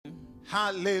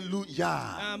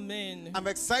Hallelujah. Amen. I'm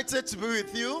excited to be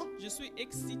with you. Je suis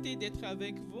excité d'être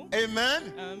avec vous.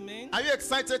 Amen. Amen. Are you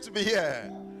excited to be here?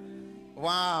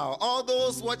 Wow. All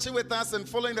those watching with us and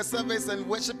following the service and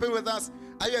worshiping with us,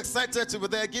 are you excited to be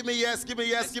there? Give me yes, give me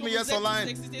yes, Est-ce give que me vous yes êtes online.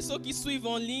 excités? Ceux qui suivent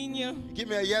en ligne, Give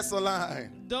me a yes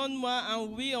online. donne-moi un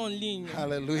oui en ligne.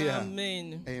 Hallelujah.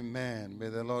 Amen. Amen. May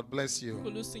the Lord bless Que you.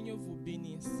 le Seigneur vous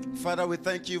bénisse. Father, we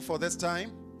thank you for this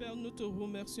time. Père, nous te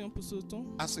remercions pour ce temps.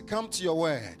 As we come to your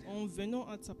word, En venant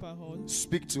à ta parole,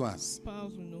 speak to us.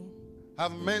 parle-nous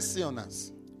Have mercy on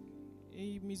us.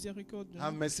 et miséricorde de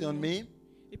Have nous. mercy on me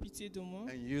Et pitié de moi.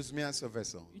 and use me as a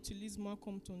vessel. Utilise-moi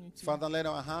comme ton outil. Father, let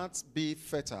our hearts be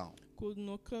fertile Que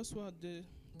nos cœurs soient de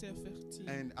terre fertile.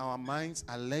 and our minds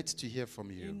alert to hear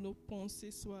from Et you. nos pensées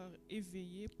soient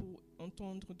éveillées pour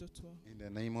entendre de toi. In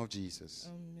the name of Jesus.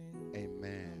 Amen.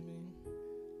 Amen. Amen.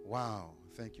 Wow.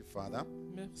 Thank you, Father.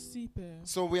 Merci, Père.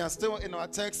 So we are still in our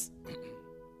text.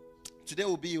 Today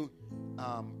will be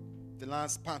the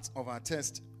last part of our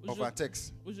text.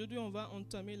 Aujourd'hui, on va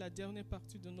entamer la dernière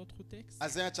partie de notre texte.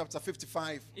 Isaiah chapter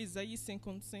 55. Ésaïe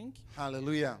 55.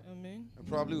 Hallelujah. Amen. And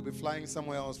probably we'll be flying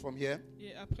somewhere else from here.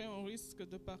 Et après, on risque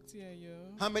de partir ailleurs.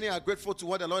 How many are grateful to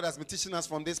what the Lord has been teaching us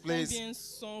from this place? Combien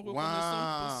sont reconnaissants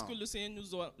pour ce Wow. que le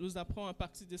Seigneur nous apprend à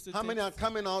partir de ce How many are texte?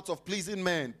 coming out of pleasing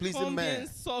men, Combien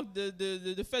sortent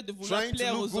de fait de vouloir trying to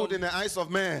plaire look aux good in hommes? the eyes of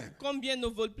men? Combien ne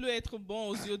veulent plus être bons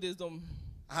aux yeux des hommes?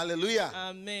 Hallelujah.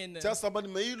 Amen. Tell somebody,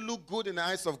 may you look good in the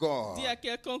eyes of God. Dis à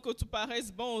quelqu'un que tu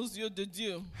paraisses bon aux yeux de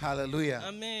Dieu. Hallelujah.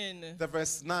 Amen. The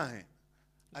verse 9.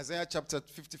 Isaiah chapter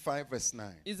 55 verse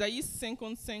 9. Ésaïe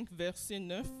 55, verset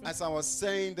 9. As I was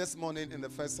saying this morning in the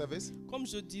first service, Comme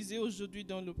je disais aujourd'hui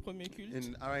dans le premier culte,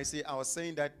 in RIC, I was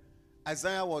saying that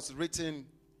Isaiah was written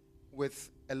with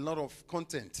a lot of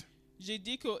content. j'ai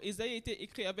dit que Ésaïe a été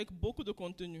écrit avec beaucoup de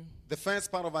contenu. The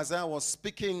first part of Isaiah was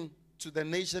speaking to the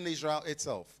nation Israel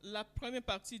itself. La première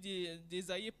partie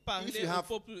d'Ésaïe If parlait you au have-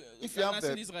 peuple de if you la have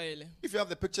nation the- d'Israël. If you have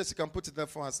the pictures, you can put it there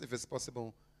for us if it's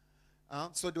possible.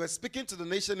 So they were speaking to the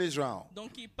nation Israel.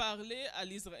 Donc il parlait à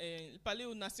l'Israël, il parlait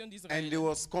aux nations And d'Israël. he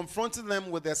was confronting them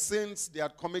with their sins they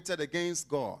had committed against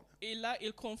God. Et là,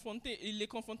 il les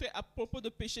confrontait à propos de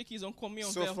péchés qu'ils ont commis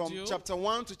So envers from Dieu. chapter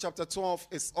 1 to chapter 12,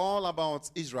 it's all about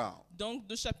Israel. Donc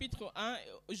de chapitre 1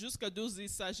 jusqu'à 12, il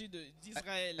s'agit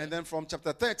d'Israël. And then from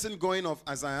chapter 13 going of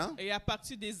Isaiah, Et à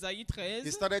partir d'Ésaïe he 13,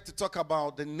 started to talk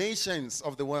about the nations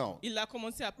of the world. il a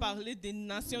commencé à parler des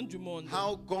nations du monde.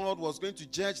 How God was going to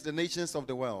judge the nations of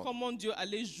the world. Comment Dieu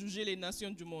allait juger les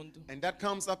nations du monde. And that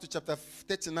comes up to chapter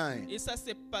 39. Et ça,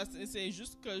 c'est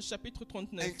jusqu'au chapitre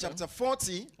 39. In chapter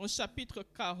 40, Au chapitre he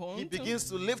 40, begins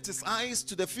to lift his eyes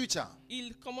to the future.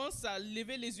 il commence à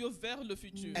lever les yeux vers le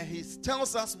futur. And he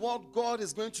tells us what God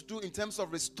is going to do in terms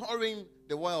of restoring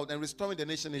the world and restoring the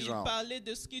nation Il Israel. parlait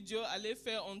de ce que Dieu allait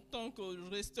faire en tant que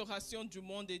restauration du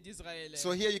monde et d'Israël.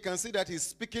 So here you can see that he's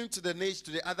speaking to the nation,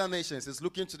 to the other nations. He's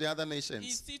looking to the other nations.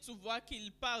 Ici, tu vois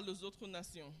qu'il parle aux autres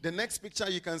nations. The next picture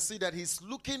you can see that he's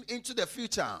looking into the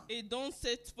future. Et dans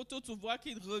cette photo, tu vois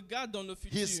qu'il regarde dans le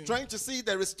He's futur. trying to see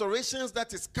the restorations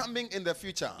that is coming in the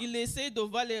future. Il essaie de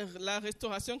voir la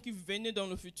restauration qui venait dans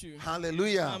le futur.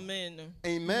 Hallelujah. Amen.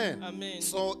 Amen. Amen.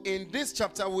 So in this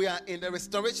chapter we are in the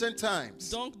restoration times.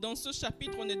 Donc, dans ce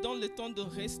chapitre, on est dans le temps de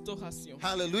restauration.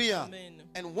 Hallelujah. Amen.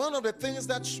 And one of the things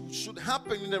that should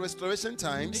happen in the restoration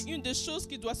times Et une des choses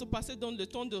qui doit se passer dans le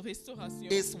temps de restauration,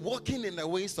 is walking in the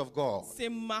ways of God. c'est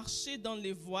marcher dans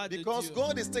les voies de Because Dieu.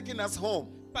 God is taking us home.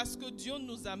 Parce que Dieu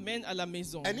nous amène à la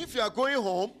maison. And if you are going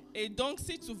home, Et donc,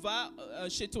 si tu vas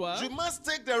chez toi, you must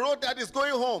take the road that is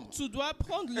going home. tu dois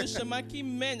prendre le chemin qui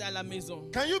mène à la maison.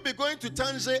 Can you be going to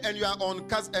Tanger and you are on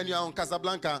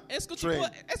Casablanca Est-ce que, train?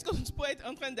 est-ce que tu peux être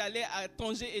en train d'aller à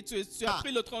Tanger et tu as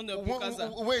pris le train pour Casa?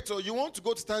 Wait, so you want to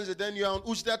go to Tanger, then you are on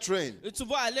Ujda train. Tu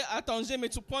vas aller à Tanger, mais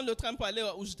tu prends le train pour aller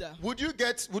à Oujda. Would you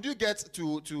get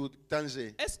to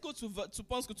Tanger? Est-ce que tu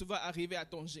penses que tu vas arriver à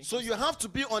Tanger? So you have to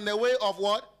be on the way of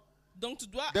what? Donc tu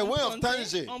dois The way of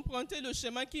Tanger. emprunter le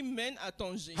chemin qui mène à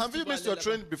Tanger. Have Tu you dois missed aller your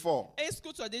train là-bas. before? Est-ce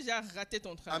que tu as déjà raté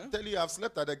ton train? I'm telling you, I've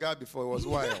slept at the gare before. It was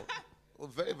wild.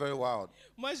 Very, very wild.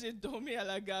 Moi, j'ai dormi à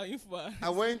la gare une fois. I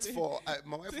went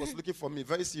my wife was looking for me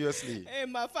very seriously. Et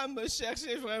ma femme me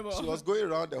cherchait vraiment. She was going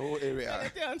around the whole Elle area.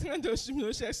 était en train de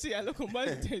me chercher alors que moi,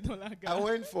 j'étais dans la I gare.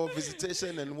 went for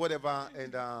visitation and whatever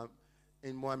and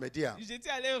in Mohammedia.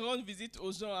 J'étais allé rendre visite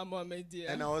aux gens à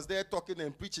Mohamedia. And I was there talking and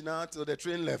preaching out till the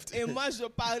train left. Et moi, je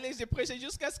parlais, je prêchais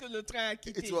jusqu'à ce que le train a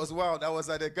quitté. It was wild. I was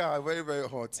at the gare, very, very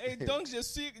hot. Et donc,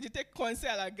 j'étais coincé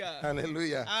à la gare.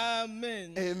 Hallelujah.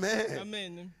 Amen. Amen.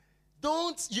 Amen.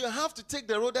 you have to take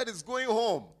the road that is going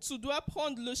home. Tu dois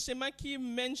prendre le chemin qui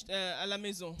mène à la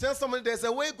maison. Tell somebody there's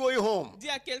a way going home. Dis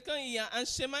à quelqu'un, il y a un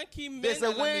chemin qui mène There's à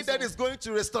a la way maison. that is going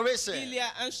to restoration. Il y a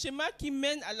un chemin qui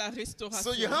mène à la restauration.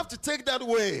 So you have to take that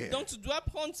way. Donc tu dois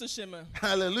prendre ce chemin.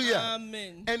 Hallelujah.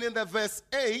 Amen. And in the verse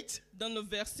 8, Dans le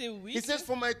verset he 8, says,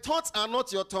 for my thoughts are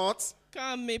not your thoughts,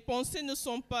 car mes pensées ne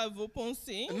sont pas vos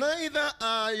pensées, neither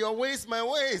are your ways my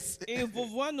ways. et vos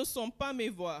voies ne sont pas mes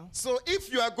voies. So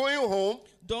if you are going home,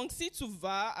 Donc si tu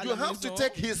vas à you la have to maison,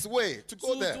 take his way to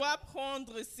go tu there. dois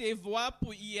prendre ses voies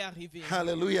pour y arriver.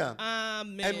 Hallelujah.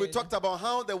 Amen. And we talked about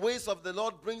how the ways of the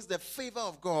Lord brings the favor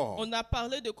of God. On a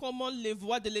parlé de comment les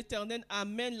voies de l'Éternel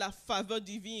amènent la faveur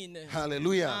divine.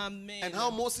 Hallelujah. Amen. And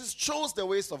how Moses chose the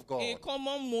ways of God. Et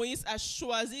comment Moïse a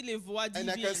choisi les voies And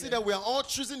I divines. can see that we are all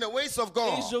choosing the ways of Et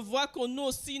God. je vois que nous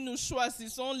aussi nous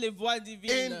choisissons les voies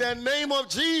divines. In the name of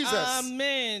Jesus.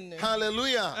 Amen.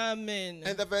 Hallelujah. Amen.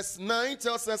 And the verse 9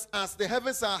 tells us, as the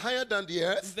heavens are higher than the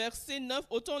earth, Verset 9.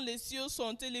 Autant les cieux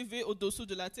sont élevés au-dessous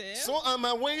de la terre, so are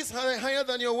my ways higher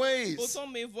than your ways, autant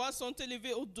mes voies sont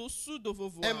élevées au-dessous de vos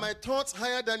voies. and my thoughts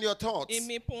higher than your thoughts. Et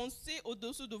mes pensées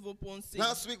au-dessous de vos pensées.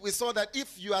 Last week we saw that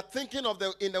if you are thinking of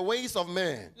in the ways of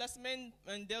man, La semaine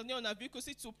dernière, on a vu que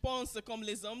si tu penses comme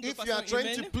les hommes de if you are façon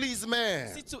trying to humaine, please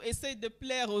man, si tu essaies de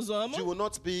plaire aux hommes, you will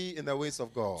not be in the ways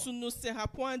of God. tu ne seras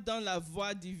point dans la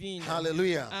voie divine.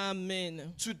 Hallelujah.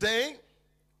 Amen. Today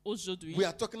Aujourd'hui, we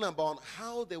are talking about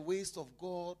how the ways of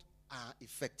God are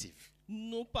effective.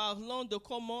 nous parlons de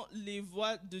comment les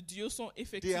voies de Dieu sont They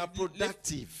effectives. are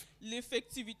productive.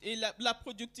 L'effectivité et la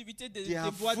productivité They des are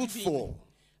voies divines. fruitful.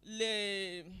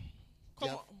 Les, They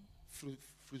comment, are fruit.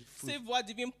 ces voies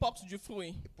divines portent du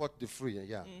fruit. Pot the fruit,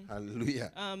 yeah.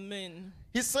 Hallelujah. Amen.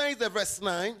 He says in verse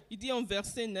 9, Il dit en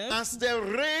verset 9, as the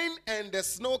rain and the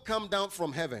snow come down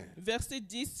from heaven, verset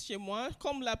 10 chez moi,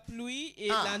 comme la pluie et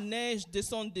Ah. la neige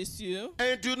descendent des cieux,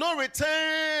 and do not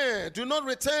return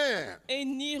et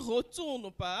n'y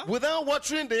retournent pas, without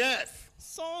watering the earth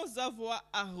sans avoir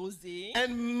arrosé, and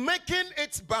making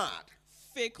it bud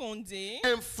fécondé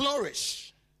and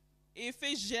flourish, et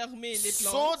fait germer les so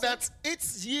plantes, that it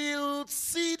yields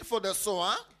seed for the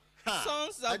sower,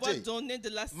 sans avoir Ajay, donné de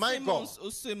la My sémence God.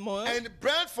 aux semeurs and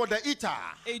bread for the eater.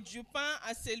 et du pain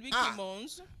à celui Ah. qui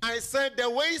mange. I said the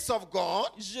ways of God.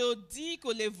 Je dis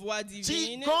que les voies See,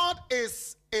 divines, God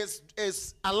is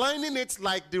aligning it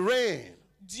like the rain.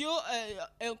 Dieu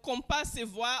compare ses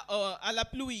voies à la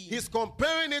pluie. He's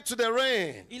comparing it to the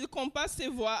rain. Il compare ses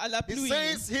voies à la He pluie.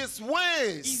 says his Il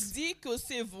ways dit que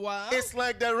ses voies is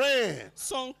like the rain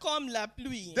sont comme la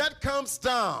pluie that comes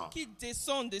down qui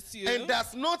descend des cieux and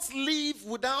does not leave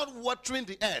without watering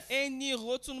the earth. et n'y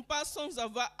retourne pas sans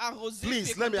avoir arrosé.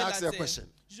 Please, fécondé let me la ask you a terre. question.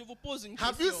 Je vous pose une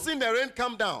Have you question. seen the rain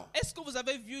come down Est-ce que vous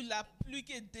avez vu la pluie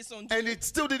qui est descendue, and it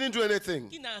still didn't do anything?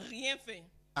 qui n'a rien fait,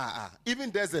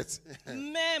 Even desert.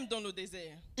 même dans le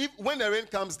désert? When the rain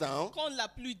comes down, Quand la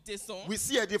pluie descend, we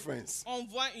see a difference. on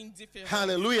voit une différence.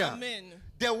 Hallelujah. Amen.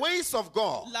 The ways of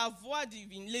God La voie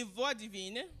divine, les voies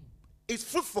divines is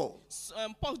fruitful.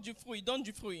 portent du fruit, donnent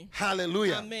du fruit.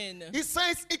 Hallelujah. Amen. He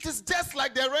says it is just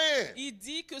like the rain. Il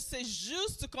dit que c'est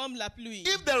juste comme la pluie.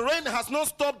 If the rain has not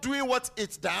stopped doing what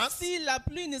it does, Si la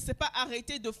pluie ne s'est pas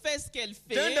arrêtée de faire ce qu'elle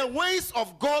then fait, the ways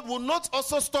of God will not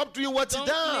also stop doing what it donc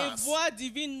les does. voies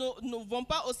divines ne vont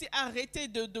pas aussi arrêter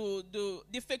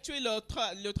d'effectuer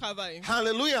le travail.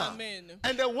 Hallelujah. Amen.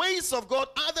 And the ways of God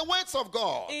are the words of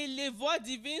God. Et les voies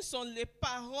divines sont les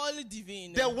paroles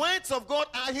divines. The words of God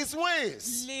are his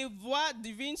ways. Les voies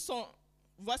divines sont...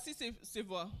 Voici ces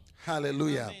voies.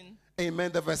 Hallelujah. Amen.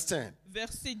 Amen. The verse 10.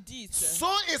 Verset 10. So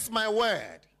is my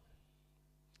word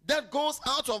that goes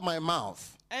out of my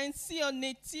mouth. Ainsi en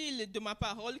est-il de ma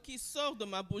parole qui sort de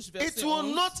ma bouche. It Verset will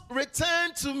 11. not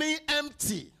return to me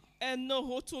empty, Elle ne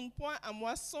retourne point à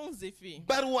moi sans effet,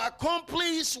 but will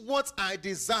accomplish what I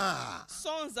desire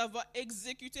sans avoir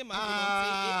exécuté ma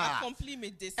volonté et accompli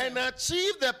mes desseins. and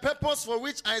achieve the purpose for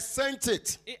which I sent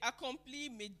it. Et accompli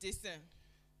mes desseins.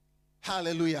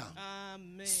 Hallelujah.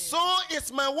 Amen. So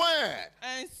is my word.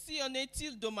 Ainsi en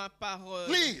est-il de ma parole.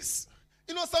 Please.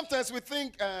 You know, sometimes we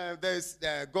think there's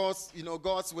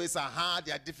God's ways are hard,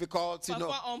 they are difficult. You know,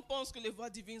 Parfois, on pense que les voies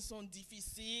divines sont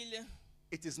difficiles.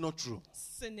 it is not true.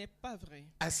 Ce n'est pas vrai.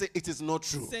 I say it is not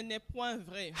true. Ce n'est point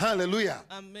vrai. Hallelujah.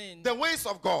 Amen. The ways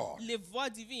of God, Les voies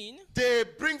divines they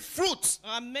bring fruit.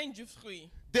 ramènent du fruit.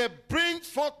 They bring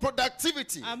forth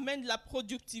productivity. amènent la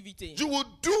productivité. You will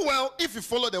do well if you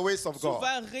follow the ways of Tu God.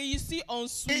 vas réussir en It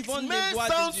suivant les may voies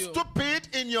sound de Dieu. stupid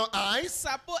in your eyes.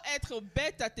 Ça peut être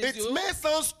bête à tes It yeux. may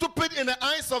sound stupid in the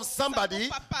eyes of Ça peut somebody.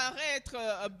 pas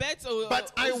paraître bête aux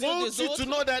But I yeux want des you to autres.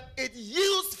 know that it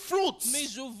yields fruits. Mais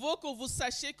je veux que vous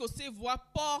sachiez que ces voies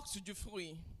portent du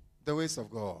fruit. The ways of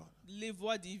God. Les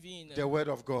voies divines. The word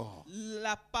of God.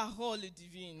 La parole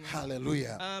divine.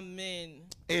 Hallelujah. Amen.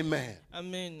 Amen.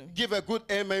 Amen. Give a good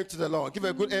amen to the Lord. Give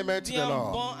a good amen to Dis the un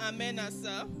Lord. bon amen à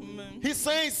ça. Amen. He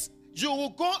says, you will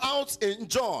go out in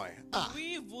joy.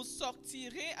 Oui, vous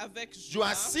sortirez avec You joie.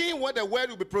 are seeing what the word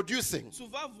will be producing. Tu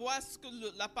vas voir ce que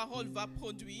la parole va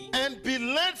produire. And be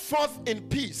led forth in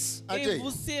peace. Et Again.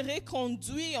 vous serez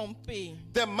conduits en paix.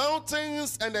 The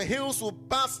mountains and the hills will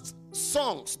burst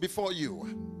songs before you.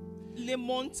 Les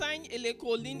montagnes et les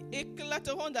collines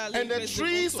éclateront And the d'allégresse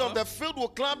trees devant of toi. the field will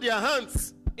clap their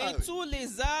hands. Et tous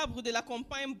les arbres de la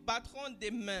campagne battront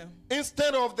des mains.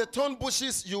 Instead of the thorn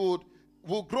bushes, you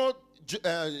will grow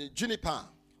juniper.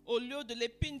 Au lieu de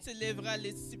l'épine s'élèvera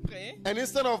les cyprès. And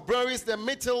instead of berries, the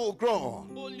myrtle will grow.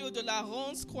 Au lieu de la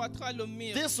ronce croîtra le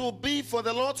myrte. This will be for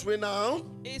the Lord's renown,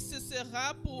 Et ce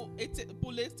sera pour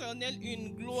l'Éternel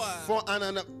une gloire. for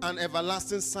an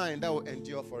everlasting sign that will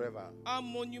endure forever. Un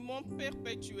monument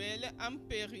perpétuel,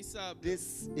 impérissable.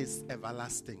 This is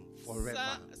everlasting forever.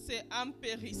 Ça, c'est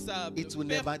impérissable. It will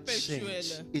never perpétuel.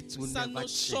 change. It will Ça never ne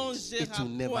change. changera It will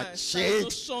never point. Ça ne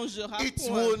change. changera It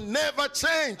point. will never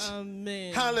change.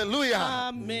 Amen. Hallelujah.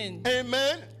 Amen.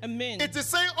 Amen. Amen. It is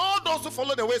saying all those who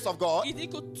follow the ways of God, Il dit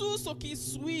que tous ceux qui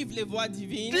suivent les voies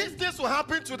divines these things will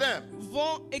happen to them.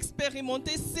 vont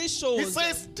expérimenter ces He choses.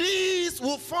 says these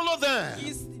will follow them.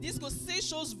 Ils disent que ces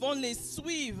choses vont les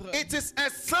suivre. It is a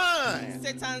sign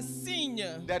C'est un signe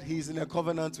that he is in a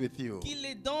covenant with you. qu'il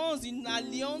est dans une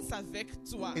alliance avec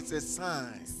toi. It's a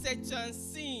sign C'est un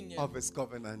signe of his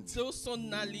covenant. de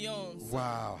son alliance.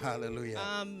 Wow, hallelujah.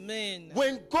 Amen.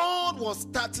 When God was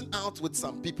starting out with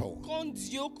some people, Quand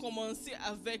Dieu commençait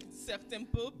avec certains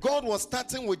peuples, God was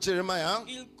starting with Jeremiah.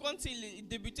 quand il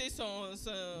débutait sa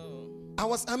I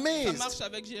was marche amazed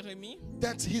avec Jérémie,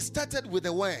 that he started with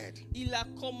the word. il a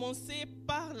commencé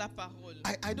par la parole.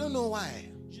 I don't know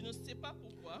why, Je ne sais pas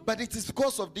pourquoi, but it is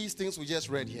because of these things we just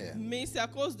read here. mais c'est à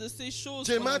cause de ces choses.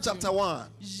 qu'on Jeremiah a vues. chapter 1.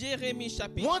 Jérémie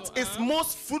chapitre What is 1.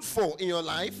 most fruitful in your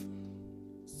life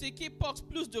Ce qui porte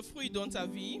plus de fruits dans ta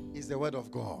vie, is the word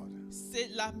of God. c'est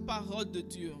la parole de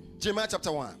Dieu. Jeremiah chapter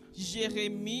 1.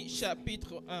 Jérémie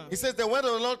chapitre 1. He says, the word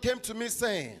of the Lord came to me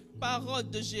saying, Parole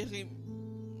de Jérémie.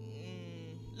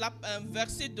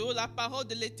 Verset 2. La parole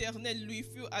de l'Éternel lui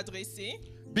fut adressée.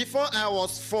 before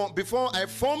I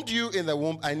formed you in the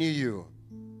womb, I knew you.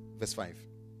 Verse 5.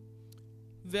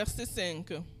 Verset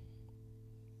 5.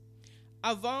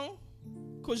 Avant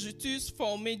que je t'eusse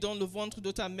formé dans le ventre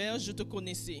de ta mère, je te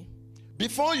connaissais.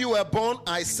 Before you were born,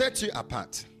 I set you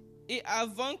apart, Et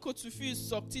avant que tu fusses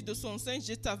sorti de son sein,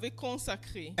 je t'avais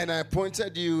consacré. and I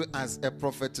appointed you as a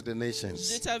prophet to the Je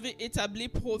nations. t'avais établi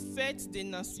prophète des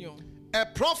nations. A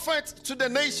prophet to the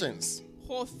nations.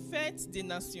 Prophète des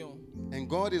nations. And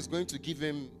God is going to give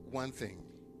him one thing.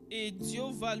 Et Dieu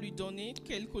va lui donner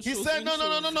quelque He chose. said, une no,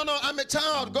 chose. I'm a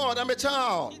child, God, I'm a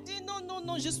child. Il dit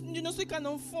non, je ne suis qu'un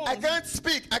enfant. I can't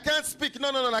speak. I can't speak.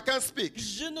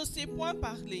 Je ne sais point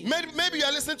parler. Maybe you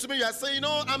are listening to me, you are saying,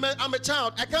 I'm a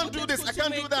child. I can't do this, I Peut-être que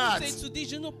can't tu do m'écoutes that. et tu dis,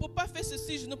 je ne peux pas faire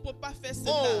ceci, je ne peux pas faire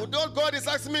cela. Oh, what God is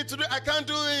asking me to do, I can't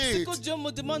do Ce que it. Dieu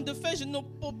me demande de faire, je ne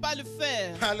peux pas le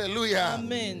faire. Hallelujah.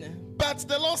 Amen. But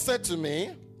the Lord said to me,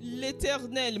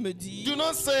 L'Éternel me dit, do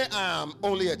not say I'm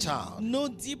only a child. ne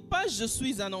dis pas je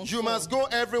suis un enfant. You must go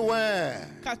everywhere.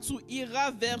 Car tu iras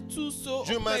vers tous ceux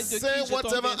You auprès must de say qui je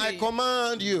whatever I t'enverrai.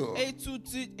 command you.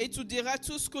 Et tu diras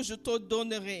tout ce que je te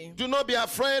donnerai. Do not be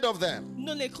afraid of them.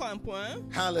 Ne les crains point,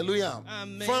 Hallelujah.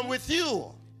 Amen. For I'm with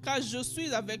you, car je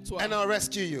suis avec toi and I'll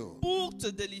rescue you. pour te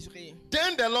délivrer.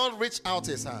 Then the Lord reached out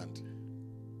his hand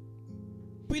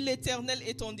Puis l'Éternel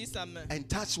étendit sa main and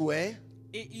touched where?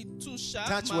 et il toucha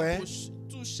Touch ma where? bouche.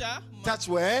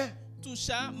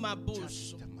 Toucha ma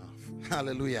bouche. The mouth.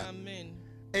 Hallelujah. Amen.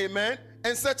 Amen.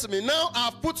 And said to me, now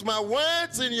I've put my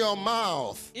words in your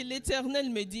mouth. Et l'Éternel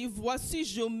me dit, voici,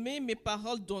 je mets mes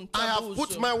paroles dans I ta have bouche.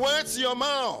 put my words in your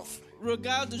mouth.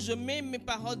 Regarde, je mets mes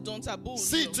paroles dans ta bouche.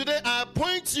 See, today I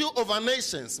appoint you over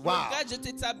nations. Wow. Regarde, je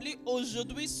t'établis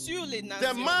aujourd'hui sur les The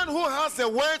nations. man who has the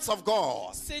words of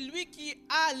God, C'est lui qui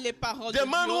a les paroles the de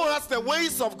man who Dieu. has the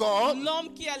ways of God,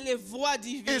 L'homme qui a les voix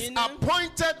is divines.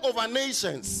 appointed over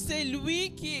nations. C'est lui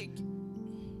qui...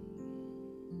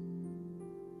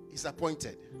 Is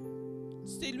appointed.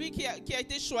 C'est lui qui a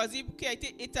été choisi, qui a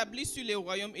été établi sur les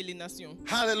royaumes et les nations.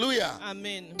 Hallelujah.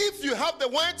 Amen. If you have the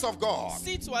words of God,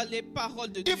 Si tu as les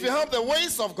paroles de if Dieu, you have the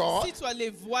ways of God, si tu as les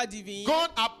voies divines, God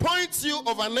appoints you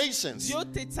over nations Dieu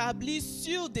t'établit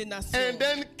sur des nations and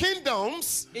then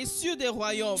kingdoms et sur des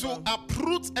royaumes to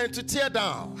uproot and to tear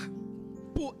down,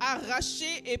 pour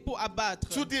arracher et pour abattre,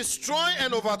 to destroy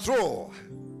and overthrow,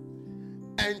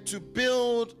 and to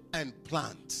build and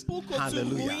plant. pour que tu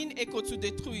Hallelujah. ruines et que tu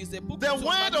détruises, pour que The tu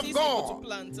word of bâtisses et God. que tu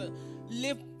plantes.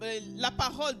 La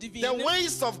parole divine, The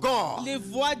ways of God, les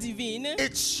voies divines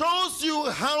it shows you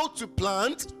how to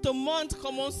plant, te montrent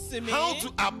comment semer, how to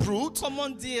uproot, comment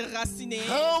déraciner,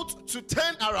 how to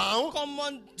turn around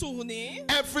comment tourner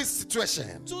every situation,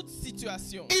 toute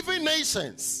situation, even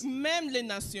nations. même les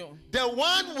nations. The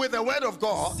one with the word of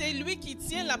God C'est lui qui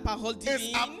tient la parole is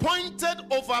divine. appointed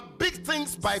over big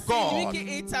things by C'est lui God. qui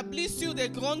est établi sur des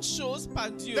grandes choses par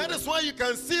Dieu. That is why you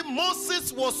can see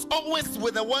Moses was always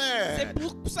with the C'est word.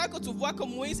 pour ça que tu vois que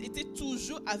Moïse était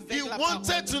toujours avec He la wanted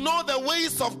parole. to know the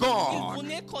ways of Il God.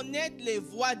 voulait connaître les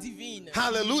voies divines.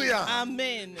 Hallelujah.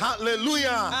 Amen.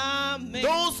 Hallelujah. Amen.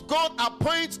 Those God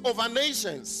appoints over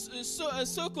nations.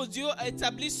 Ceux que Dieu a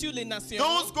établis sur les nations.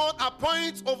 Those God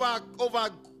appoints over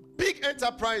big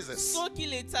enterprises. Ceux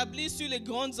qu'il établit sur les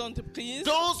grandes entreprises.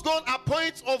 Those God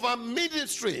appoints over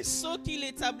ministries Ceux qu'il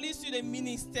établit sur les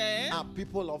ministères are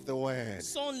people of the word.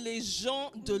 sont les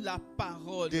gens de la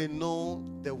parole. They know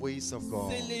the ways of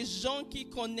God. C'est les gens qui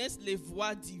connaissent les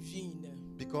voies divines.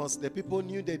 Because the people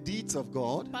knew the deeds of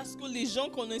God, Parce que les gens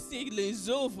connaissaient les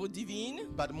œuvres divines.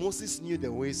 but Moses knew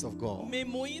the ways of God. Mais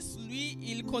Moïse, lui,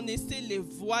 il connaissait les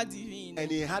voies divines.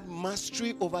 And he had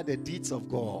mastery over the deeds of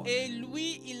God. Et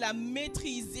lui, il a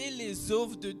maîtrisé les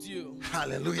œuvres de Dieu.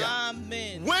 Hallelujah.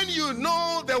 Amen. When you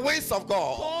know the ways of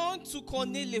God, Quand tu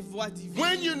connais les voies divines,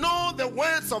 when you know the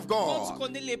words of quand tu God,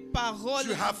 connais les paroles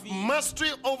you have divines, mastery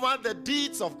over the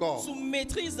deeds of tu God.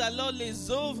 maîtrises alors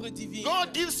les œuvres divines.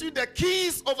 God gives you the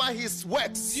keys over his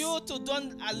works. Dieu te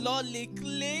donne alors les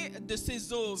clés de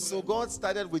ses œuvres. So God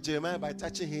started with Jeremiah by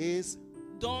touching his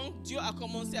Donc Dieu a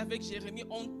commencé avec Jérémie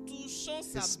en touchant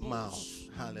sa mouth. bouche.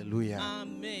 Hallelujah.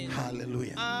 Amen.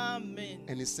 Hallelujah. Amen.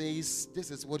 And he says,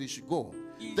 this is what you should go.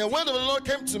 Il The dit- word of the Lord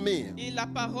came to me. Et la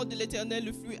parole de l'Éternel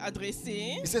lui fut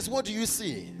adressée. He says, what do you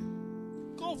see?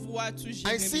 Qu'en vois-tu,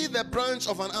 I see Jérémie? the branch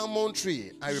of an almond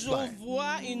tree. I Je replied.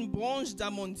 vois une branche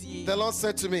d'amandier. The Lord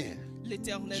said to me,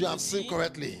 L'Éternel you me have seen dit,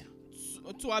 correctly.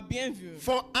 tu as bien vu,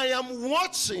 For I am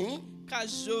watching. car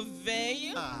je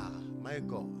veille. Ah, my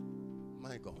God.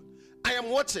 My God. I am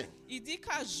watching. Il dit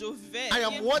car je veille. I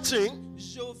am watching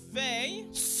Je veille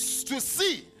to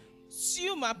see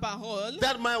sur ma parole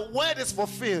that my word is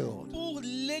fulfilled. pour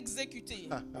l'exécuter.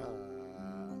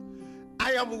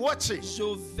 I am watching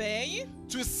Je veille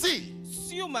to see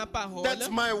sur ma parole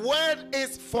that my word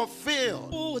is fulfilled.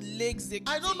 pour l'exécuter.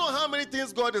 I don't know how many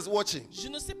things God is watching. Je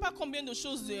ne sais pas combien de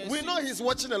choses. We know He's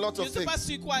watching a lot Je ne of sais pas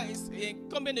things. sur quoi,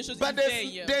 combien de choses But il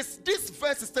veille. there's this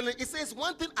verse is telling, it says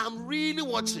one thing I'm really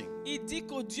watching. Il dit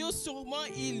que Dieu sûrement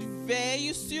il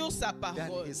veille sur sa That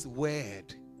parole His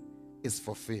word is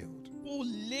fulfilled. pour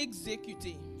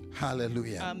l'exécuter.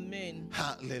 Hallelujah. Amen.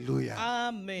 Hallelujah.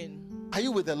 Amen. Are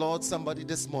you with the Lord, somebody,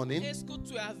 this morning? Est-ce que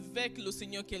tu es avec le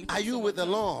Seigneur quelque Are you with the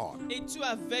Lord? Et tu es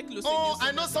avec le Oh, Seigneur.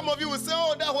 I know some of you will say,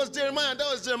 oh, that was Jeremiah, that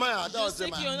was Jeremiah, that Je was sais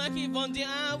qu'il y Jeremiah. en a qui vont dire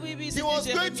ah oui oui He c'était was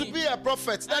going to Jérémie. be a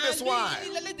prophet, that is Lui, why.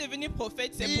 il allait devenir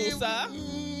prophète, c'est He- pour ça.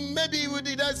 Maybe he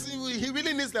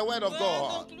really needs the word of Ouais,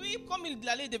 God. donc lui, comme il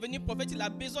allait devenir prophète, il a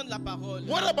besoin de la parole.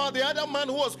 What about the other man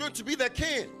who was going to be the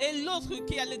king? Et l'autre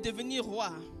qui allait devenir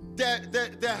roi,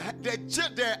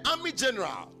 The army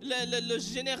general? le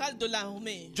général de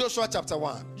l'armée. Joshua chapter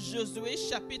 1. Josué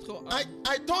chapitre 1.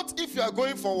 I thought if you are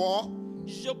going for war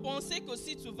Je pensais que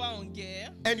si tu vas en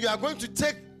guerre and you are going to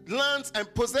take lands and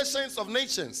possessions of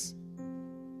nations,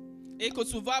 et que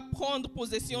tu vas prendre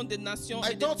possession des nations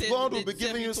I et des, thought God would be des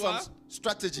giving you some territoires,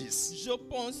 strategies, je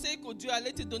pensais que Dieu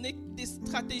allait te donner des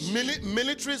stratégies,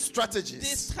 military des strategies.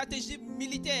 stratégies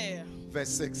militaires. Verse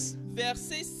 6.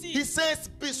 Verset He 6, says,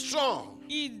 be strong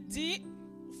il dit,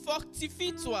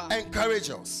 fortifie-toi and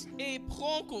courageous, et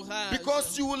prends courage.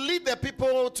 because you will lead the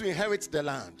people to inherit the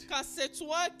land. Car c'est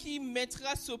toi qui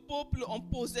mettras ce peuple en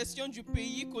possession du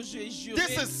pays que j'ai juré.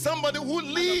 This is somebody who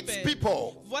leads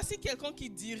people Voici quelqu'un qui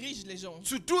dirige les gens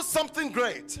to do something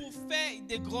great, pour faire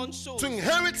des grandes choses, to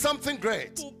inherit something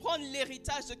great. pour prendre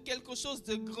l'héritage de quelque chose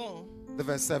de grand. The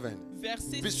verse 7.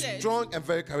 Verset Be 7. strong and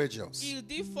very courageous. Il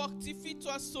dit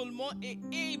fortifie-toi seulement et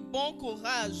aie bon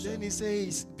courage. Then he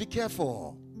says, be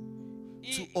careful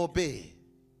to obey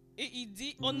Et il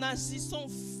dit, en agissant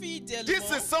fidèlement, This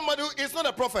is somebody who is not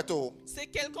a prophet. Oh. c'est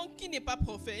quelqu'un qui n'est pas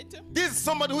prophète. This is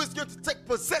somebody who is going to take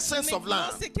possessions Mais of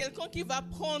land. c'est quelqu'un qui va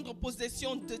prendre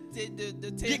possession de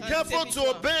Be terrain. careful to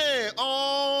obey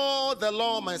all the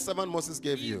law my servant Moses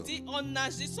gave Il you. dit, en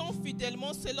agissant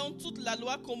fidèlement selon toute la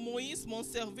loi que Moïse, mon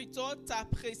serviteur, t'a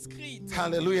prescrite.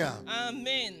 Hallelujah.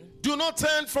 Amen. Do not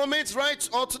turn from it right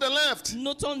or to the left,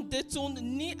 Ne t'en détourne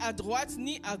ni à droite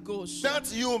ni à gauche,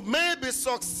 that you may be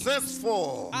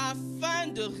successful. afin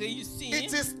de réussir.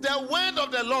 It is the word of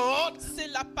the Lord C'est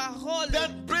la parole that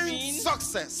divine brings qui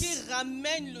success.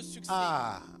 ramène le succès.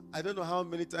 I don't know how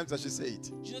many times I should say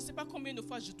it. Je ne sais pas combien de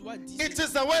fois je dois dire. It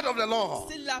is the word of the Lord.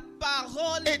 C'est la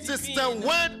parole It is divine. the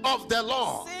word of the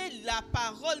Lord. C'est la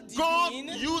parole God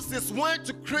divine. used his word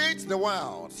to create the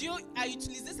world. Dieu a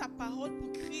utilisé sa parole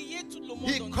pour créer tout le monde.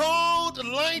 He entier. called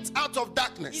light out of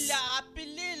darkness. Il a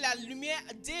appelé la lumière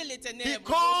dès les He ténèbres.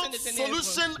 au called sein des ténèbres.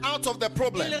 solution out of the Il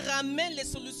problem. ramène les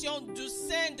solutions du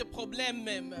sein de problème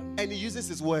même. And he uses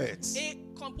his words. Et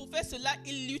quand pour faire cela,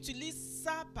 il utilise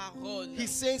sa parole. He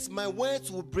says, my words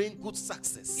will bring good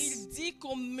success. Il dit que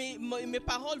mes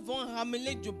paroles vont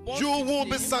ramener du bon You will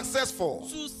be succès. successful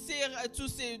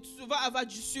Tu vas avoir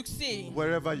du succès.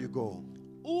 wherever you go.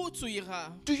 Où tu iras.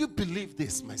 Do you believe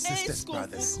this, my sisters, Est-ce que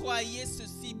brothers? vous croyez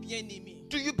ceci, bien-aimé?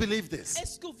 Do you believe this?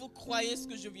 Est-ce que vous croyez ce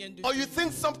que je viens de Or dire? you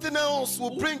think something else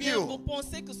will Ou bring bien vous you?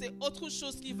 pensez que c'est autre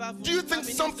chose qui va vous Do you think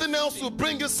ramener something ce else succès? will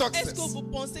bring you Est-ce que success? vous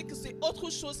pensez que c'est autre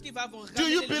chose qui va vous Do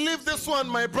ramener you le believe succès? this one,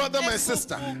 my brother, my Est-ce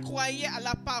sister? que vous croyez à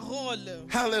la parole?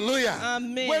 Hallelujah.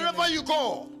 Amen. Wherever you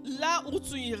go, Là où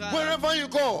tu iras, wherever you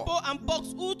go, peu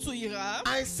importe où tu iras,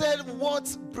 I said what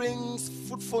brings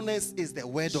fruitfulness is the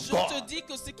word of je te God. dis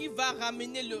que ce qui va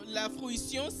ramener la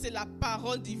fruition, c'est la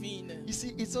parole divine. You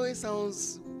see, it always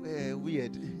sounds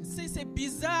weird. C'est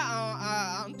bizarre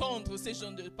à entendre ces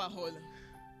genres de paroles.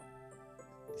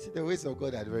 See, the ways of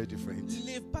God are very different.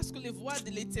 Parce que les voies de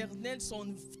l'Éternel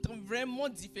sont vraiment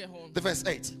différentes. The verse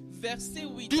 8. Verset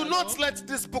 8. Do alors, not let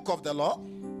this book of the law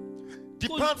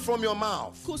depart from your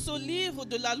mouth. que ce livre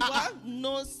de la loi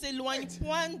ne s'éloigne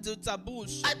point de ta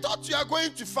bouche. I thought you are going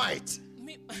to fight.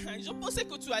 Mais je pensais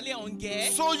que tu allais en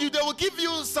guerre. So they will give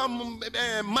you some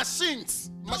machine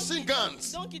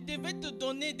guns. Donc il devait te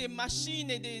donner des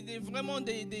machines et vraiment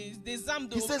des armes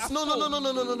de He says, à no.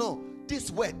 feu. This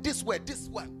word.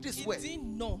 Il dit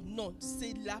non,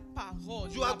 c'est la parole.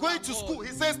 You la are going to parole. school.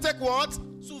 He says, take what?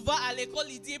 Tu vas à l'école,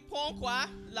 il dit prends quoi?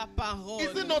 La parole. Is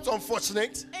it not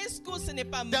unfortunate? Est-ce que ce n'est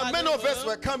pas That many of us malheureux?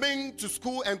 were coming to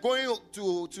school and going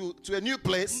to a new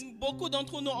place, Beaucoup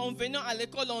d'entre nous, en venant à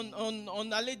l'école,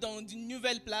 on allait dans une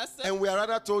nouvelle place and we are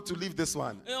rather told to leave this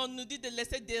one. et on nous dit de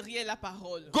laisser derrière la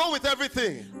parole. Go with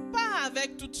everything. Pas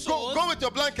avec toutes choses, Go with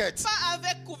your blanket. pas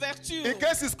avec couverture. In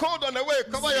case it's cold on the way,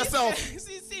 cover yourself.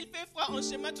 S'il fait froid en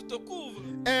chemin, tu te couvres.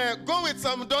 Go with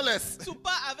some dollars. Tu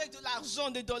pars avec de l'argent,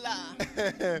 des dollars.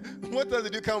 What else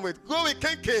did you come with? Go with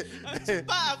kenke. Tu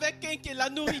pars avec la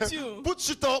nourriture. Put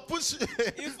shit on.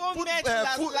 Il faut put,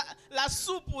 mettre put, la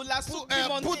soupe ou la soupe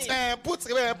pimentée.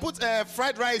 put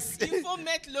fried rice. Il faut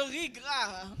mettre le riz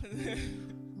gras.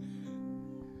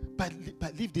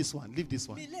 But leave this one. Leave this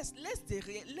one. Mais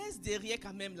laisse derrière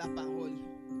quand même la parole.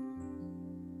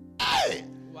 Hey!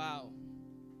 Wow.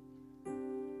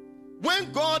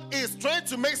 When God is trying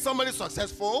to make somebody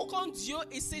successful, Quand Dieu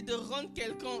essaie de rendre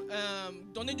quelqu'un,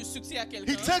 donner du succès à He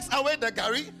quelqu'un, takes away the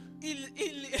gari. il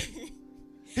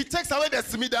He takes away the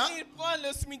smida. prend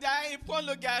le smida, il prend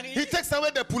le gari, He takes away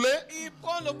the poulet. il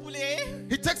prend le poulet,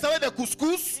 He takes away the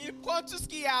couscous. il prend tout ce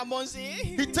qu'il y a à manger.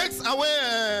 He takes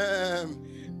away.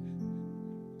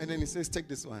 And then he says, take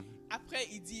this one. Après,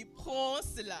 il dit, prends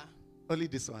cela. Only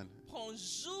this one. Prends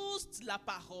juste la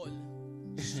parole.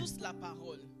 Juste la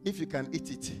parole. If you can eat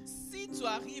it. Si tu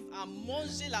arrives à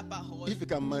manger la parole, If you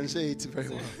can manger it very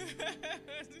well.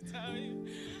 si tu arrives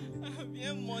à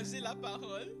bien manger la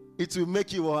parole, It will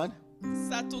make you one.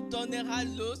 ça te donnera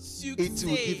le succès. It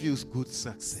will give you good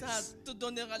Ça success. te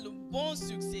donnera le bon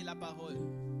succès, la parole.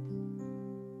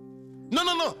 No.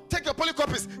 Take your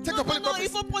polycopies. Take your Non, il polycopies.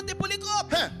 faut prendre des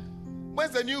polycopes. Hey,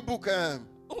 where's the new book?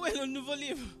 Où est le nouveau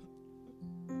livre?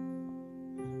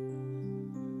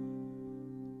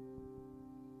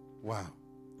 Wow.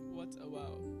 What a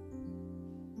wow.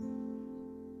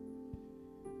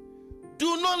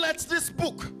 Do not let this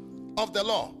book of the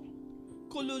law.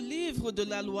 Que le livre de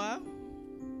la loi,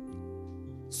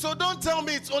 So don't tell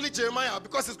me it's only Jeremiah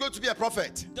because he's going to be a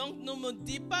prophet. donc ne me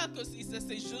dis pas que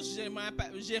c'est juste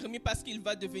Jérémie parce qu'il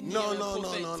va devenir No.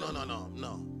 prophète.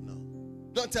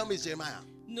 Don't tell me it's Jeremiah.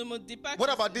 Ne me dis pas What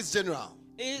que about this general?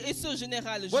 et ce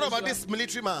général What Josué. about this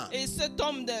military man? Et cet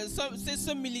homme, c'est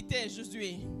ce militaire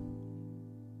Josué.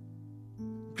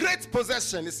 great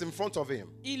possession is in front of him.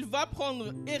 Il va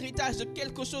prendre héritage de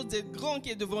quelque chose de grand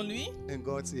qui est devant lui. And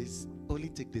God says, only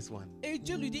take this one. Et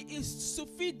Dieu lui dit, il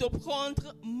suffit de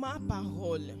prendre ma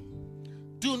parole.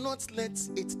 Do not let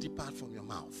it depart from your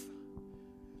mouth.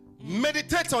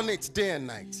 Meditate on it day and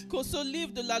night. Que ce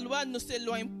livre de la loi ne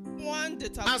s'éloigne point de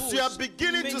ta As bouche. you are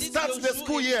beginning to Médite start le the jour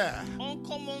school et year, en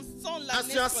commençant as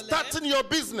l'année you are scolaire, starting your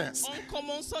business, en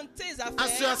commençant tes as you are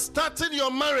affaires, starting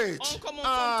your marriage, en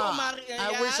commençant ton mariage,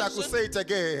 I wish I could say it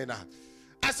again.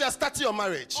 As you are starting your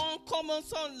marriage, en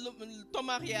commençant ton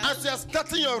mariage, as you are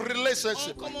starting your en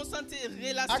relationship, commençant tes I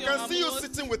relations can see you amoureuses,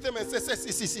 sitting with him and say,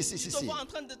 see. tu te vois en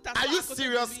train de Are t'asseoir you à côté de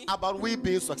serious lui. about we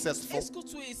being successful? Est-ce que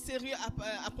tu es sérieux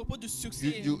à propos du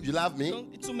succès? You love me?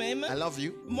 Donc, tu m'aimes? I love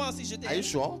you. Moi aussi je Are t'aime. you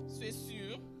sure? Tu es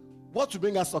sûr? What will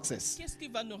bring us success? Qu'est-ce qui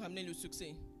va nous ramener le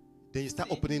succès? Then you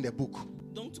start opening the book.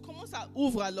 Donc tu commences à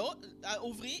ouvrir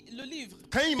le livre.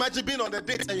 Can you imagine being on a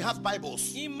date and you have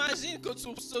Bibles? Imagine que tu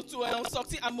es en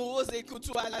sortie amoureuse et que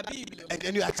tu as la Bible. And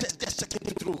then you are just checking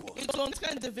it through. Et tu es en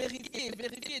train de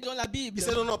vérifier dans la Bible. He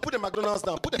said, no, put the McDonald's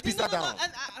down. Put the pizza Non, down.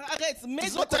 arrête, mets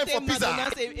It's de not time côté for pizza.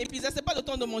 McDonald's et pizza. C'est pas le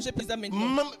temps de manger pizza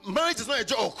maintenant. Marriage is not a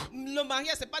joke. Le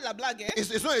mariage, c'est pas la blague. Hein?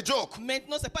 It's not a joke.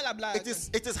 Maintenant, c'est pas la blague.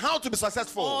 It is how to be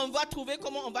successful. On va trouver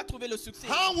comment on va trouver le succès.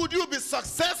 How would you be Et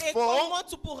successful? comment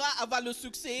tu pourras avoir le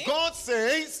succès? God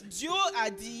says Dieu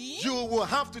a dit, you will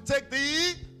have to take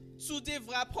the. tu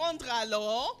devras prendre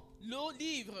alors le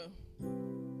livre.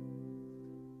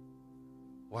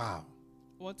 Wow.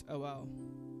 What a wow.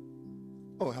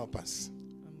 Oh, help us.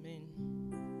 Amen.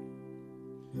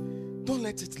 Don't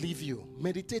let it leave you.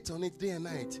 Meditate on it day and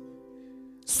night.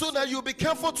 So that you'll be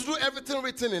careful to do everything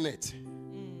written in it.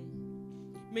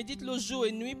 Médite le jour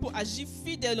et nuit pour agir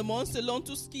fidèlement selon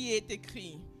tout ce qui est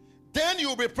écrit. Then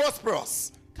you'll be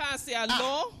prosperous Car c'est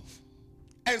alors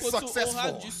and que tu auras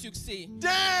successful. du succès dans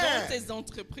Then, tes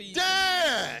entreprises.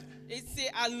 then, Et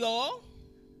c'est alors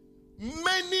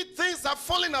many things are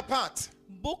falling apart.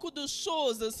 beaucoup de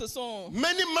choses se sont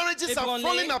Many marriages are ébranlées.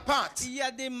 falling apart. Il y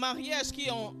a des mariages qui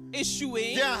ont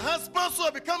échoué. Their husbands who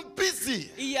have become busy,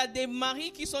 Il y a des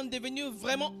maris qui sont devenus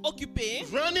vraiment occupés,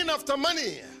 running after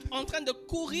money. en train de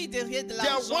courir derrière de Their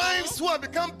l'argent. wives who have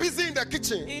become busy in the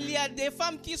kitchen, Il y a des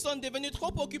femmes qui sont devenues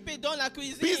trop occupées dans la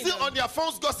cuisine. busy on their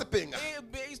phones gossiping.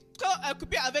 Et trop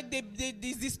occupées avec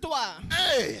des histoires.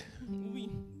 Hey! Oui.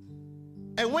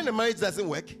 And when the marriage doesn't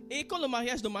work, Et quand le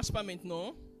mariage ne marche pas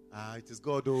maintenant, it is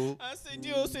God, oh. ah, c'est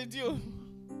Dieu, c'est Dieu.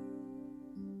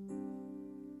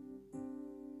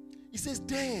 He says,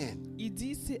 then, Il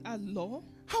dit, c'est alors.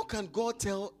 how can God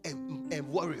tell a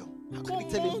warrior? How can he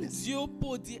tell Comment him this? Dieu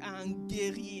peut dire à un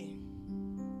guerrier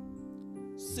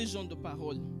ce genre de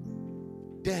paroles?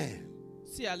 Then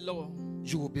C'est alors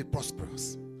you will be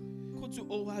prosperous. que tu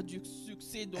auras du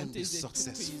succès dans And be tes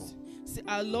successful. entreprises. C'est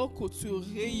alors que tu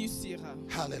réussiras.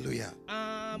 Hallelujah.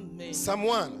 Amen. Psalm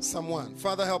 1.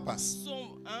 Father, help us.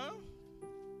 Psaume 1.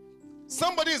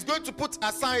 Somebody is going to put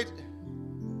aside.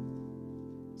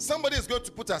 Somebody is going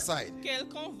to put aside.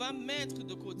 Quelqu'un va mettre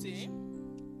de côté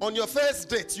On your first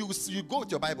date, you go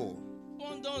with your Bible.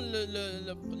 pendant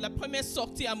la première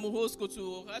sortie amoureuse que tu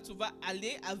auras, tu vas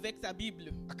aller avec ta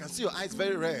Bible. I can see your eyes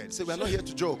very red. Say, we are not here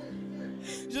to joke.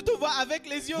 Je te vois avec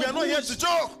les yeux We are not here rouges. to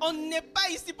joke. On n'est pas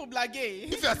ici pour blaguer.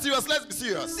 If you are serious, let's be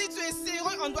serious. Si tu es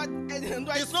sérieux, on doit It's être not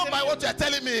by sérieux. what you are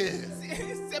telling me.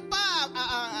 C'est pas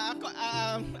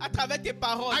à travers tes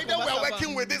paroles. Either qu'on we va are savoir.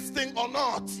 working with this thing or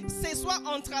not. C'est soit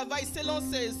on travaille selon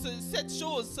cette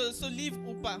chose, ce livre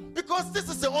ou pas. Because this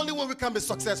is the only way we can be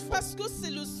successful. Parce que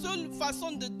c'est la seule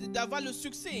façon d'avoir le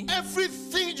succès.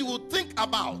 Everything you will think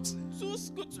about Tout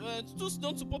ce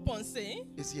dont tu peux penser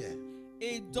is here.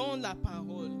 est dans la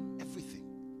parole. Everything.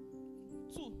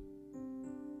 Tout.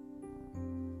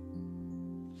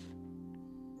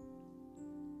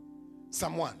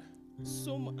 Psalm 1.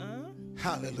 Psaume 1.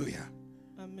 Hallelujah.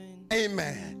 Amen.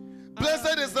 Amen.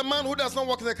 Blessed is the man who does not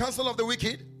walk in the counsel of the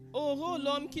wicked, Heureux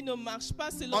l'homme qui ne marche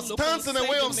pas selon or le stands in the conseil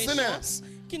way des of méchants, sinners,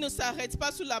 qui ne s'arrête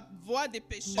pas sur la voie des or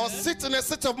pécheurs, sit in a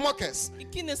seat of mockers. et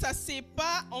qui ne s'assied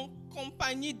pas en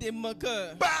compagnie des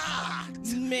moqueurs,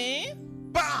 But mais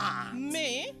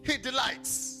he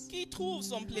delights. qui trouve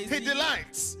son He plaisir.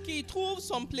 delights. Qui trouve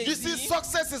son You see, plaisir.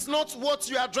 success is not what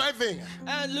you are driving.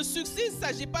 Le succès, il ne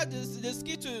s'agit pas de ce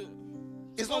qui te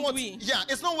It's not what. conduit. Yeah,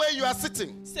 it's not where you are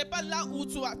sitting. C'est pas là où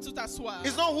tu t'assois.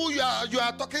 It's not who you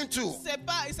are talking to.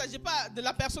 Il s'agit pas de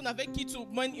la personne avec qui tu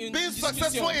mènes une Being discussion.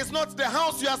 successful is not the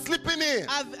house you are sleeping in.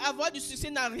 Avoir du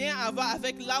succès n'a rien à voir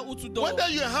avec là où tu dors.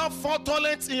 Whether you have 4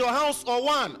 toilets in your house or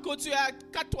 1, Que tu as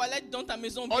 4 toilettes dans ta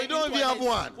maison, ou Or bien, you don't une even have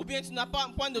toilette, one. ou bien tu n'as pas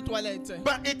un point de toilette.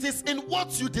 but it is in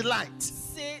what you delight.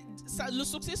 le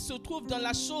succès se trouve dans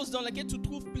la chose dans laquelle tu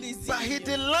trouves plaisir. But he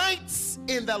delights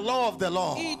in the law of the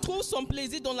Lord. Et il trouve son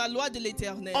plaisir dans la loi de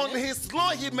l'Éternel. On his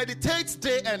law he meditates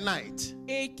day and night.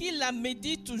 Et qu'il la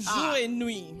médite jour et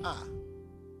nuit.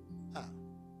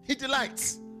 He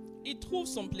delights. Il trouve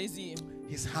son plaisir.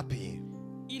 He's happy.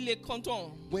 Il est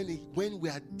content. When we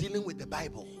are dealing with the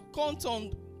Bible. Quand on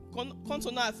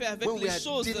a affaire avec When we les are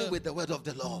choses dealing with the word of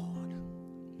the Lord.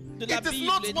 de la It is Bible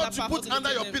not et de la what you parole put de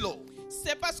under your l'Éternel. pillow.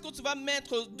 C'est pas ce que tu vas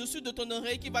mettre dessus de ton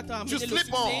oreille qui va t'amener To le sleep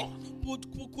succès on.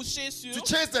 pour coucher sur, To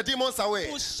chase the demons away.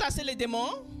 pour chasser les démons.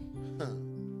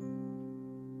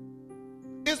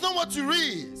 It's not what you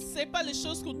read. C'est pas les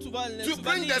choses que tu vas To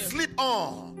bring the lire sleep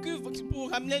on. pour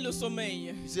ramener le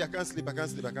sommeil. You see, I can't sleep.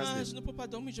 Ah, je ne peux pas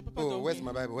dormir, je peux pas Oh, dormir. where's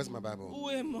my Bible? Where's my Bible? Où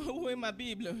est ma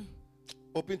Bible?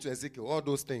 Open to Ezekiel, all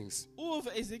those things.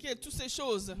 Ouvre Ézéchiel, toutes ces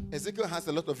choses. Ezekiel has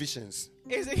a lot of visions.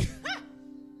 Ézéchiel.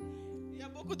 Il y a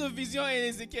beaucoup de visions en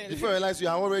Ézéchiel. Before you realize you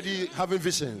are already having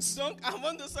visions. Donc,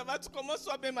 avant de savoir, tu commences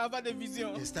toi-même à avoir des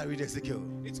visions. You start reading Ezekiel.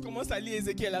 Et tu commences à lire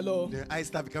Ézéchiel alors. The eyes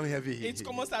start becoming heavy. Et tu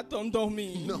commences à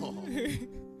t'endormir. No.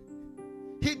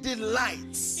 He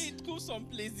delights. Il trouve son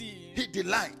plaisir. He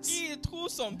delights. Il trouve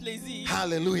son plaisir.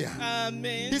 Hallelujah.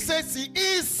 Amen. He says he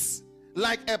is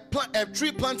like a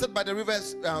tree planted by the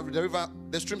rivers,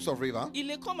 the streams of river. Il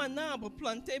est comme un arbre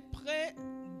planté près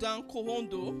d'un courant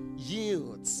d'eau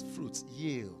Yields fruits,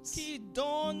 yields. qui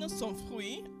donne son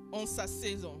fruit en sa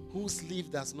saison Whose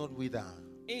leaf does not wither.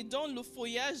 et dont le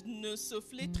feuillage ne se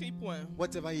flétrit point.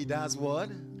 Whatever he does, what?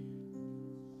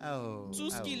 Oh. Tout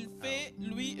ce qu'il fait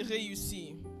lui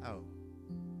réussit. Oh.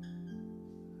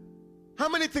 How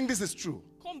many think this is true?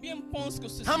 Combien pensent que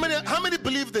ceci How many? est vrai? How many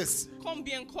believe this?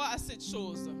 Combien croient à cette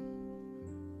chose?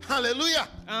 Hallelujah.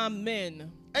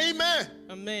 Amen. Amen.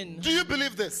 Amen. Do you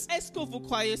believe this? Est-ce que vous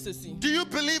croyez ceci? Do you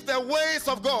believe the ways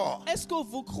of God? Est-ce que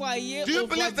vous croyez Do you aux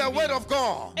voix believe the divines? word of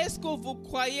God? Est-ce que vous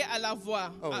croyez à la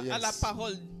voix, Oh, à yes. la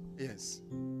parole? Yes.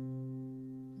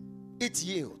 It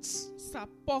yields. Ça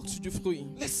porte du fruit.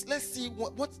 Let's see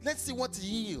what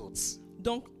yields.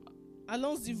 Donc,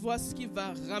 allons-y voir ce qui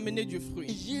va ramener du It fruit.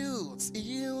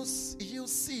 yields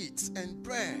seeds and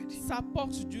bread. Ça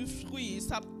porte du fruit,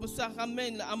 ça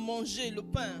ramène à manger le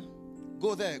pain.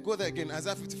 Go there again.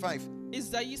 Isaiah 55.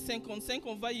 Ésaïe 55,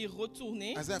 on va y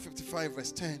retourner. Isaiah 55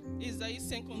 verse 10. Ésaïe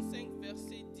 55,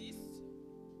 verset 10.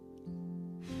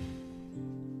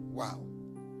 Wow.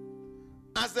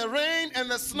 As the rain and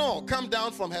the snow come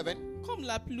down from heaven Comme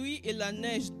la pluie et la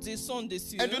neige descendent des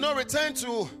cieux and do not return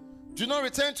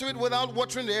to it without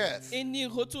watering the earth, et n'y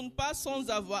retournent pas sans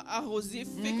avoir arrosé,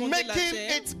 fécondé la making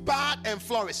terre it bad and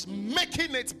flourish.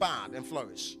 Making it bad and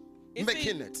flourish. et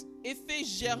Making it. et fait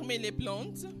germer les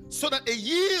plantes. So that it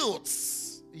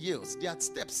yields. There are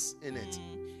steps in it.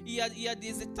 Il y a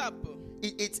des étapes.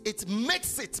 It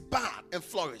makes it bad and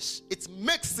flourish. It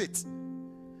makes it.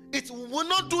 It will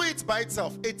not do it by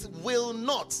itself. It will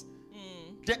not.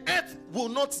 The earth will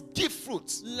not give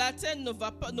fruit La terre ne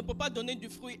peut pas donner du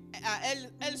fruit à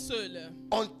elle seule.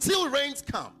 until rains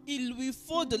come. Il lui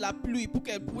faut de la pluie pour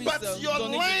qu'elle puisse But your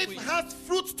donner du life fruit. has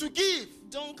fruit to give.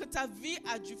 Donc ta vie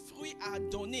a du fruit à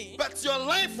donner, But your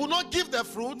life will not give the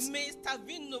fruit mais ta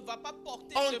vie ne va pas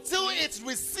porter ce until fruit it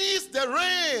receives the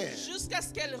rain. jusqu'à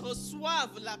ce qu'elle reçoive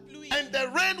la pluie. And the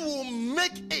rain will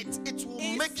make it. It will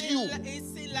Et make c'est you. et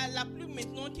c'est la pluie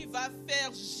maintenant qui va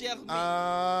faire germer.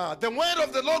 The word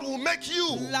of the Lord will make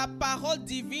you. La parole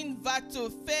divine va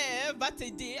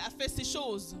t'aider à faire ces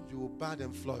choses. You will bud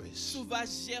and flourish. Tu vas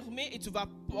germer et tu vas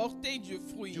porter du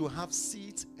fruit. You will have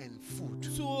seeds and food.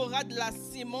 Tu auras de la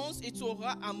sémence et tu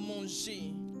auras à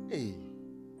manger. Hey,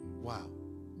 wow.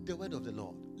 The word of the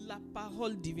Lord. La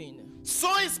parole divine. So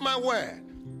is my word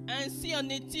Ainsi en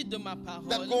est-il de ma that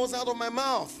parole goes out of my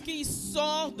mouth. qui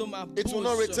sort de ma It will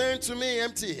not bouche. return to me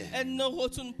empty. Elle ne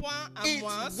retourne point à It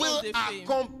moi sans will effet,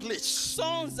 accomplish.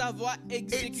 sans avoir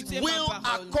exécuté It ma will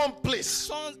parole, accomplish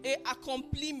sans et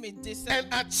accompli mes desseins. and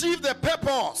achieve the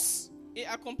purpose. Et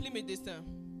accompli mes desseins.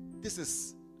 This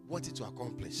is what it will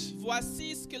accomplish.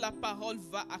 Voici ce que la parole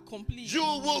va accomplir. You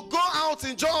will go out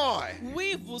in joy.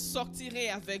 Oui, vous sortirez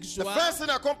avec The joie. first thing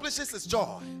it accomplishes is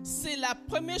joy. C'est la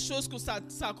première chose que ça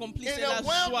accomplit, In c'est la a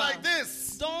world joie. like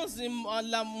this, Dans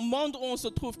un monde où on se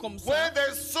trouve comme ça, where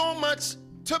there's so much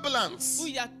turbulence, où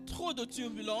il y a trop de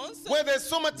turbulences, where there's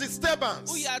so much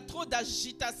disturbance, où il y a trop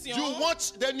d'agitation, you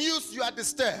watch the news, you are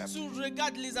disturbed. tu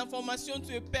regardes les informations,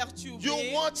 tu es perturbé. You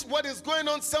watch what is going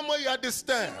on somewhere, you are Tu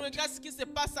disturbed. regardes ce qui se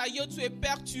passe ailleurs, tu es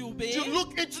perturbé. You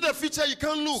look into the future, you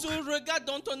can't look. Tu regardes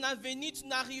dans ton avenir, tu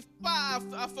n'arrives pas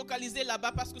à focaliser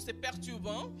là-bas parce que c'est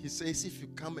perturbant. He says, if you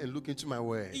come and look into my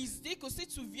word, Il se dit que si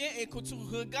tu viens et que tu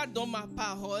regardes dans ma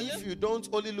parole, if you don't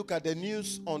only look at the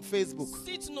news on Facebook,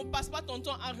 si tu ne passes pas ton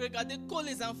temps à regarder que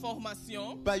les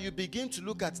informations, but you begin to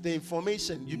look at the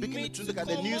information, you begin mais to tu look at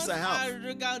the news commences I à have.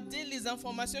 regarder les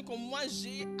informations que moi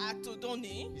j'ai à te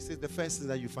donner, He says, the first thing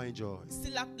that you find joy. c'est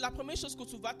la première chose que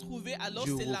tu vas trouver, alors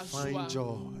You c'est will la joie. find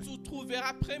joy. Tu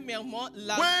trouveras premièrement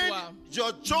la When joie.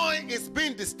 your joy is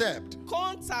being disturbed,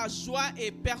 Quand ta joie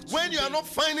est perturbée, when you are not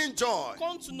finding joy,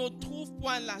 quand tu ne trouves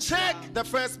point la check joie, the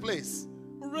first place.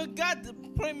 regarde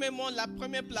premièrement la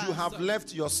première place. You have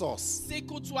left your source. C'est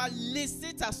que tu as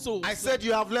laissé ta source. I said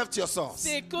you have left your source.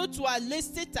 C'est que tu as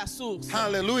laissé ta source.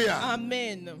 Hallelujah.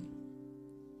 Amen.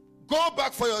 Go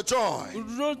back for your joy.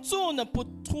 Retourne pour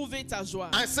trouver ta joie.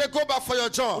 I said go back for your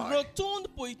joy. Retourne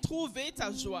pour y trouver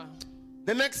ta joie.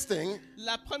 The next thing,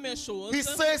 La première chose, he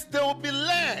says they will be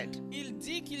led. il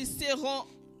dit qu'ils seront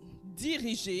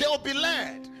dirigés. They will be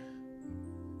led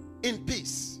in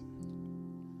peace.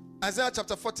 Isaiah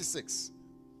chapter 46.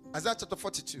 Isaiah chapter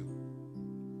 42.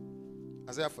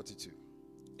 Isaiah 42.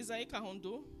 Isaïe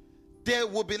 42. They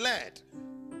will be led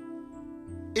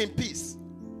in peace.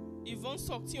 Ils vont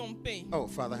sortir en paix. Oh,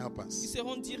 Father, help Ils us.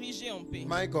 seront dirigés en paix.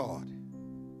 My God.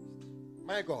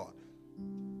 My God.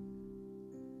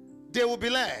 They will be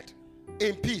led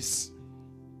in peace.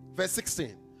 Verse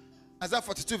 16. Isaiah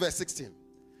 42, verse 16.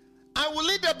 I will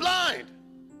lead the blind.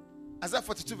 Isaiah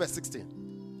 42, verse 16.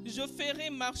 Je ferai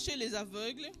marcher les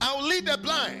aveugles. I will lead the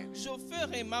blind Je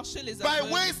ferai marcher les by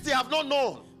aveugles ways they have not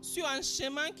known. sur un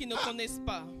chemin qu'ils ne connaissent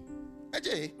pas.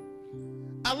 AJ,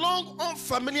 along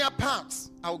unfamiliar paths,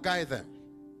 I will guide them.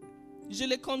 Je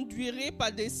les conduirai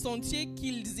par des sentiers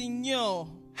qu'ils ignorent.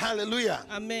 Hallelujah.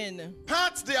 Amen.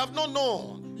 Paths they have not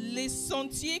known. Les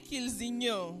sentiers qu'ils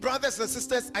ignorent. Brothers and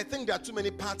sisters, I think there are too many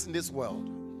paths in this world.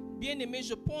 Bien-aimés,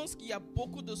 je pense qu'il y a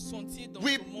beaucoup de sentiers dans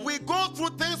We ce monde. go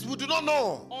through things we do not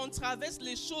know. On traverse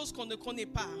les choses qu'on ne connaît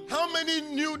pas. How many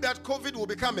knew that COVID will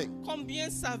be coming?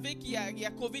 Combien savaient qu'il y a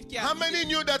Covid qui est How many arrivé?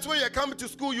 knew that when you're coming to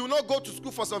school, you will not go to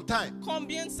school for some time?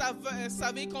 Combien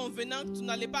savaient qu'en venant, tu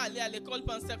n'allais pas aller à l'école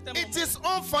pendant un certain It moment? is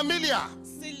unfamiliar.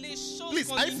 C'est les choses Please,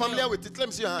 qu'on are you familiar ignore. with it? Let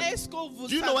me see your hand. Est-ce que vous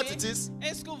Do you know savez, what it is?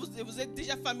 est-ce que vous êtes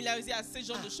déjà familiarisé à ce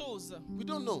genre de choses? We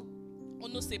don't know. On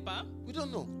ne sait pas. We don't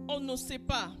know. On ne sait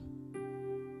pas.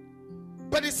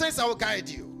 But it says I will guide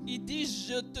you. Il dit,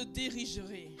 je te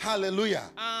dirigerai.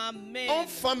 Hallelujah. Amen.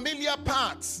 Unfamiliar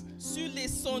paths. Sur les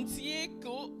sentiers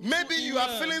que Maybe tu you are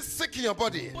ignores. feeling sick in your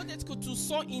body. Peut-être que tu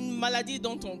sens une maladie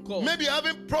dans ton corps. Maybe you're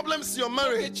having problems in your Peut-être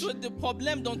marriage. que tu as des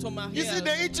problèmes dans ton You mariage. see,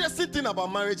 the interesting thing about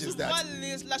marriage Tu is vois,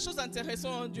 that la chose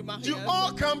intéressante du you mariage,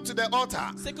 all come to the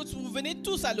altar c'est que tu venez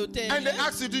tous à l'hôtel. and they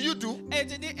ask you, do you do? Et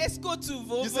tu dis, est-ce que tu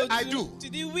veux? You say, I veux-tu? do. Tu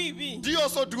dis oui, oui. Do you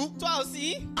also do? Toi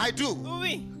aussi? I do.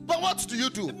 Oui. But what do you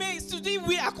do? Mais tu dis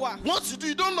oui à quoi? What you do,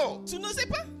 you don't know. Tu ne sais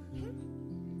pas.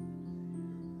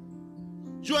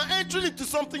 You are entering into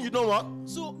something you don't want.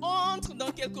 Tu entres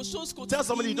dans quelque chose que Tell tu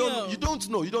somebody ignores. you don't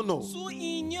know. You don't know. Tu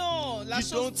ignores la You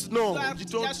chose, don't know. la, You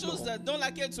don't la chose know. dans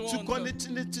laquelle tu Tu entres. connais,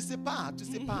 tu sais pas, tu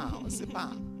sais pas, on sait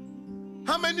pas.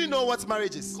 How many know what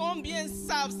marriage is? Combien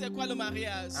savent c'est quoi le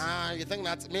mariage? Ah, you think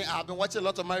that me? I've been watching a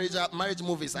lot of marriage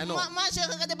movies. I know. Moi j'ai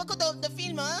regardé beaucoup de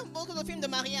films, hein? Beaucoup de films de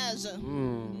mariage.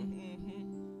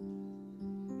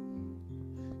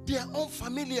 They are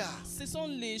unfamiliar. Ce sont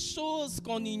les choses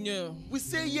qu'on ignore. We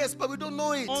say yes, but we don't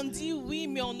know it. On dit oui,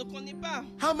 mais on ne connaît pas.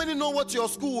 How many know what your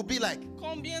school will be like?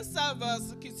 Combien savent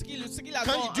ce qu'il a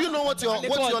Do you know what your à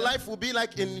l'école? life will be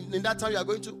like in that time you are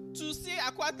going to? Tu sais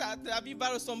à quoi ta vie va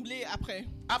ressembler après.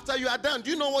 After you are done,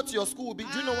 do you know what your school will be?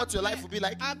 Do you know what your life will be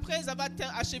like? Après avoir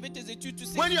achevé tes études, tu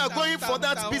sais When que you are ta- going ta- for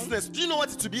that ta- business, do you know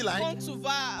what it will be like? Quand tu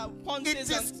vas prendre It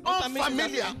tes is entamer tes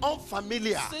unfamiliar. affaires,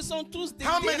 Unfamiliar. ce sont tous des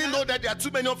How many terrains. know that there are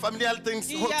too many unfamiliar things?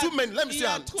 Il y a- Too many. Let me il see. y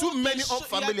a Too trop de many cho-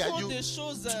 unfamiliar. Il y a trop You de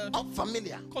choses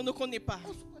unfamiliar. qu'on ne connaît pas.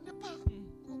 On connaît pas.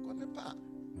 On connaît pas.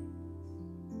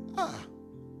 Ah,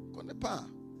 on connaît pas.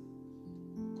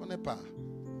 On connaît pas.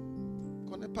 On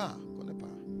connaît pas. On connaît pas.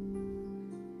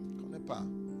 On connaît pas.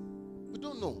 We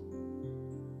don't know.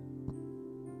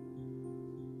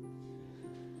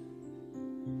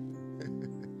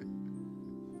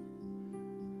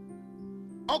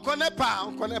 On connaît pas.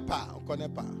 On connaît pas. On connaît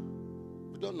pas.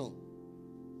 We don't know.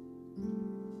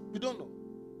 We don't know.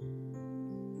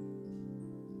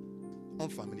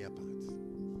 Unfamiliar paths.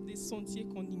 Des sentiers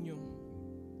qu'on ignore.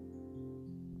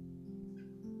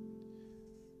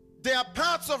 There are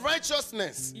paths of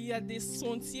righteousness. Il y a des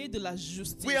sentiers de la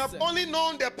justice. We have only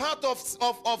known the path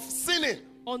of sinning.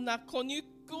 On a connu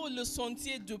que le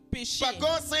sentier de péché. But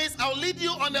God says, I'll lead you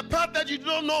on a path that you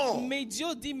don't know. Mais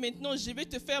Dieu dit maintenant, je vais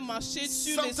te faire marcher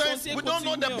sur les Sometimes sentiers we que don't tu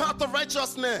know the ignores. path of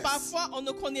righteousness. Parfois, on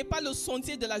ne connaît pas le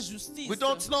sentier de la justice. We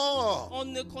don't know. On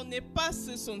ne connaît pas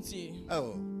ce sentier.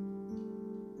 Oh.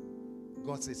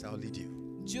 God says, I'll lead you.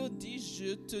 Dieu dit,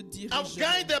 je te I'll dirigerai.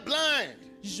 guide the blind.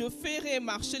 Je ferai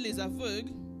marcher les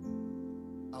aveugles.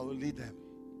 I will lead them.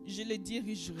 Je les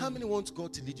dirigerai. How many want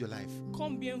God to lead your life?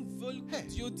 Combien veulent que Hey.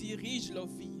 Dieu dirige leur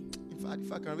vie? In fact,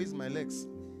 if I can raise my legs.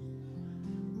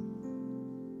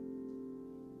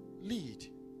 Lead.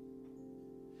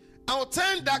 I will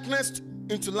turn darkness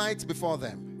into light before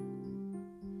them.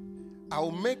 I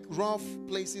will make rough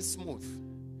places smooth.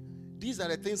 These are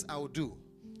the things I will do.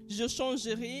 Je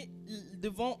changerai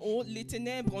devant eux les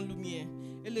ténèbres en lumière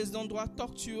et les endroits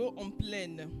tortueux en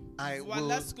plaine. I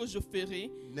Voilà will ce que je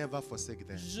ferai. never forsake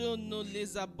them. Je ne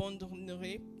les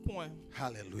abandonnerai point.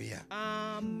 Hallelujah.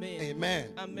 Amen. Amen.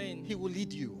 Amen. He will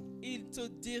lead you Il te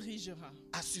dirigera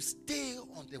as you stay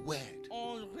on the word,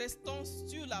 en restant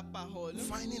sur la parole,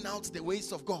 finding out the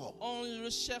ways of God. en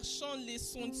recherchant les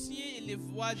sentiers et les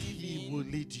voies He will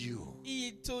divines. lead you.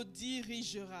 Il te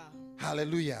dirigera.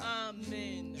 Hallelujah.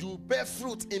 Amen. You bear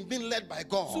fruit in being led by Tu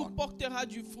God. porteras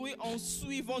du fruit en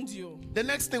suivant Dieu. The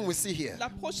next thing we see here, La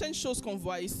prochaine chose qu'on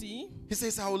voit ici, he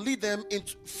says, I will lead them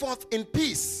forth in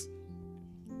peace.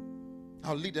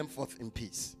 I'll lead them forth in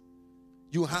peace.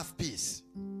 You have peace.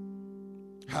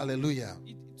 Hallelujah.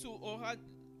 tu auras,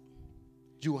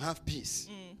 You have peace.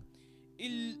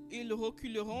 ils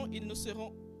reculeront, ils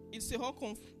seront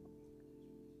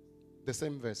The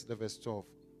same verse, the verse 12.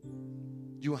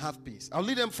 You have peace. I'll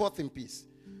lead them forth in peace.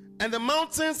 And the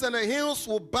mountains and the hills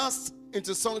will burst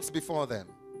into songs before them.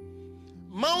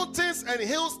 Mountains and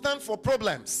hills stand for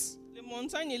problems. Les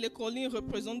montagnes et les collines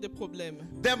représentent des problèmes.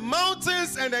 The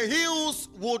mountains and the hills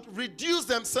would reduce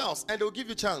themselves and they'll give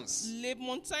you chance. Les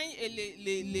montagnes et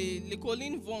les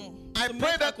collines vont I se pray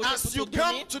mettre à that côté as pour you te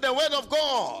come donner. to the word of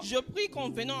God, Je prie qu'en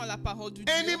venant à la parole du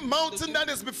Dieu, any mountain that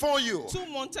is before you, toute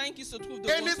montagne qui se trouve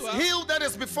any devant toi, hill that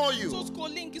is before you, toute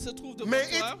colline qui se trouve devant may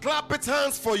toi, it clap its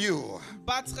hands for you.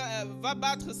 va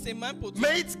battre ses mains pour toi.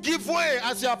 May it give way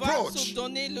as you Va approach. se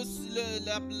donner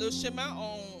le chemin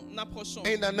en approchant.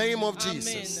 In the name of Amen.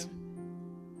 Jesus.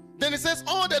 Then it says,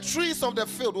 all the trees of the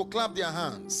field will clap their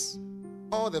hands.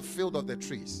 All the field of the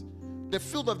trees. The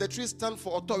field of the trees stand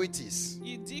for authorities.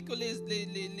 Il dit que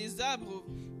les arbres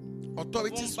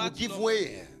Authorities will give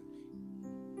way.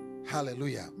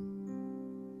 Hallelujah.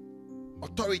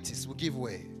 Authorities will give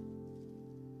way.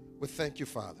 We thank you,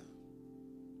 Father.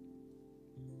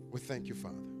 We thank you,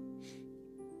 Father.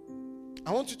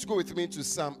 I want you to go with me to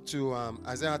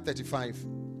Isaiah 35.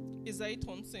 Isaïe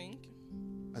 35.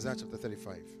 Isaiah chapter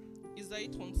 35. Isaïe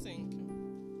 35.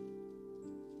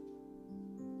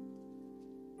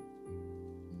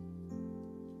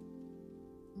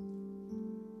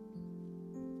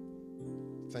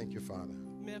 Thank you, Father.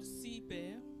 Merci,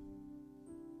 Père.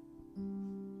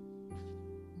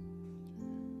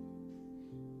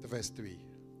 The verse 3.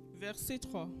 Verset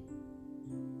 3.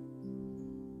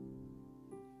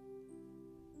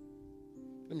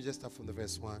 Let me just start from the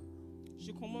verse 1.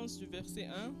 Je commence du verset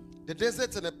 1. The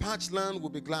desert and the parched land will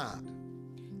be glad,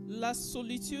 La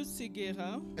solitude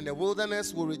s'égaira and the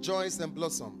wilderness will rejoice and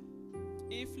blossom.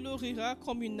 et fleurira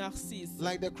comme une narcisse.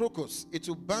 Like the crocus, it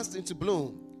will burst into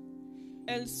bloom.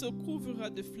 Elle se couvrira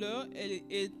de fleurs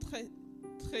et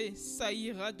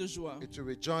tressaillira de joie, It will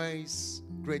rejoice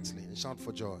greatly and shout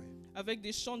for joy. avec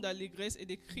des chants d'allégresse et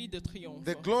des cris de triomphe.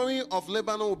 The glory of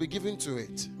Lebanon will be given to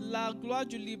it. La gloire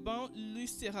du Liban lui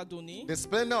sera donnée. The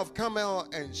splendor of Carmel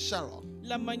and Sharon.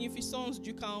 La magnificence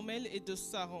du Carmel et de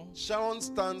Saron. Sharon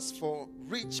stands for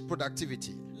rich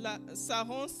productivity.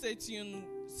 Saron,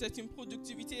 c'est une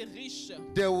productivité riche.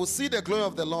 They will see the glory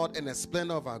of the Lord and the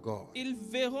splendor of our God. Ils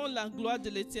verront la gloire de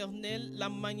l'Éternel, la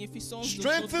magnificence de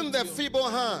Strengthen notre the Dieu. feeble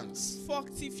hands.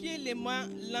 Fortifiez les mains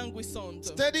languissantes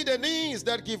Steady the knees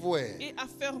that give way. et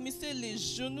affermissez les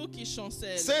genoux qui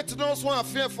chancellent. Say to those who have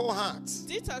fearful hearts,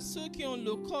 Dites à ceux qui ont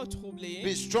le corps troublé,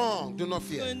 be strong, do not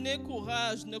fear. prenez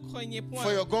courage, ne craignez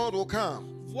For your point. God will come.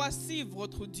 Voici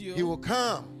votre Dieu. He will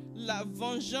come La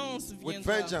vengeance with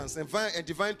viendra. vengeance and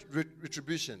divine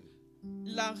retribution.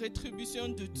 la rétribution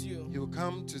de Dieu. He will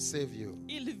come to save you.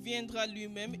 Il viendra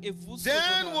lui-même et vous Then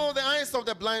sauvera. will the eyes of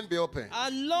the blind be opened,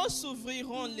 Alors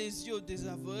s'ouvriront les yeux des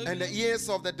aveugles, and the ears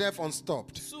of the deaf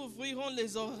unstopped. s'ouvriront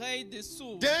les oreilles des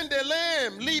sourds. Then the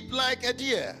lame leap like a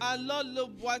deer, Alors le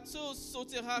boiteux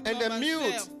sautera and comme the un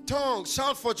mute cerf, tongue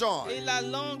shout for et joy. la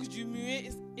langue du muet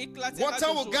éclatera Water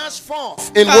de will joie. gush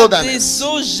forth in Car wilderness, des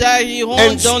eaux jailliront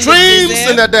and dans le streams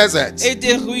in the désert desert. et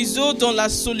des ruisseaux dans la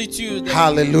solitude.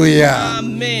 Hallelujah.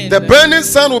 Amen. The burning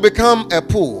sun will become a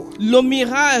pool, Le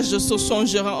mirage se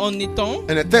changera en étang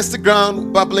and a thirsty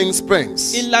ground bubbling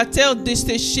springs. et la terre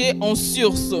desséchée en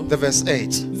source. The verse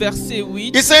 8. Verset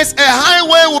 8. It says, a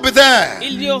highway will be there.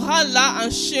 Il y aura là un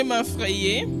chemin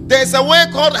frayé. There's a way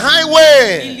called Il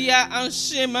highway. y a un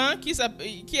chemin qui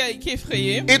est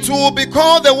frayé. It will be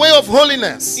called the way of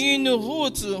holiness. Une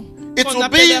route It qu'on will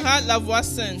be appellera la voie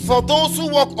sainte. for those who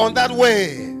walk on that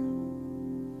way.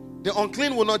 The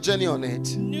unclean will not journey on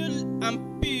it. Nul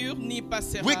impur n'y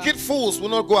passera. Wicked fools will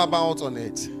not go about on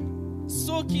it.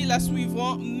 Ceux qui la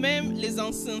suivront, même les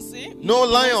insensés, No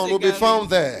ne lion pourront will be s'égarer. found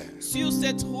there. Sur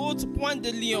cette route, point de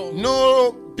lion.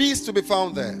 No beast to be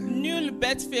found there. Nulle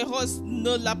bête féroce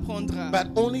ne la prendra. But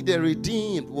only the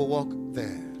redeemed will walk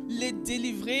there. Les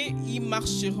délivrés y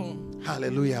marcheront.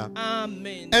 Hallelujah.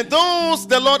 Amen. And those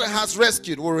the Lord has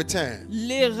rescued will return.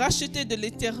 Les rachetés de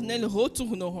l'Éternel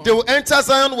retourneront. They will enter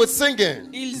Zion with singing.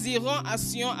 Ils iront à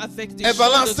Sion avec des chants de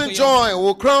Everlasting triomphe. joy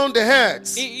will crown the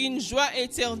heads. Et une joie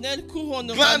éternelle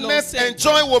couronnera Gladness and l'ancêtre.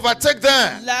 joy will overtake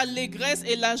them. L'allégresse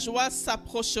et la joie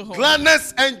s'approcheront.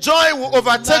 Gladness and joy will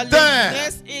overtake them.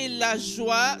 L'allégresse et la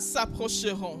joie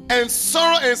s'approcheront. And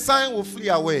sorrow and sighing will flee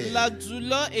away. La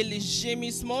douleur et les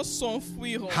gémissements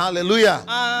s'enfuiront. Hallelujah.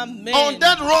 Amen. On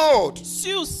that road,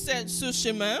 Sur ce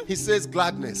chemin, he says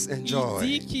gladness and il dit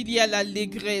joy. qu'il y a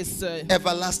l'allégresse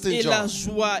Everlasting et la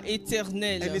joy. joie And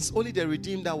éternelle. it's only the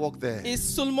redeemed that walk there. Et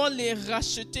seulement les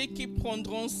rachetés qui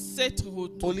prendront cette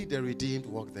route. Only the redeemed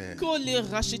walk there. Que les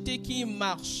rachetés qui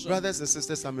marchent. Brothers and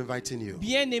sisters, I'm inviting you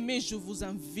Bien-aimés, je vous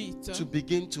invite to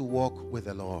begin to walk with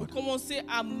the à Lord. commencer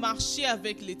à marcher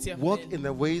avec l'Éternel. Walk in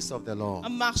the ways of the À Lord.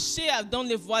 marcher dans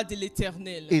les voies de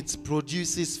l'Éternel. It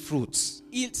produces fruits.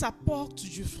 Ça porte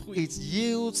du fruit. It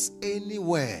yields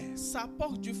anywhere. Ça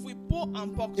porte du fruit, peu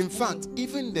importe In où. fact,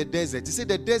 even the desert, he said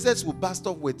the deserts will burst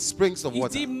off with springs of Il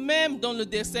water. dit même dans le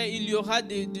désert, il y aura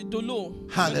de l'eau.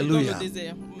 Hallelujah. Dans le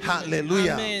désert.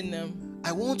 Hallelujah. Amen.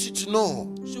 I want you to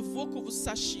know Je veux que vous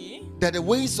sachiez that the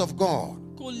ways of God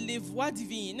que les voies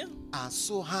divines are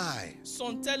so high.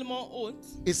 sont tellement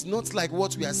hautes, It's not like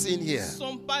what we are seeing here. ne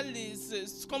sont pas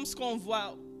comme ce qu'on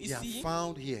voit They are ici.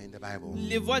 found here in the Bible.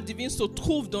 Les voies divines se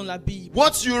trouvent dans la Bible.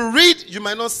 What you read, you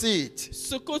might not see it.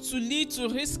 Ce que tu lis, tu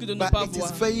risques de ne But pas it is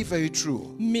voir. very, very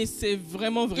true. Mais c'est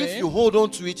vraiment If vrai. you hold on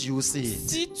to it, you will see it.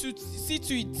 Si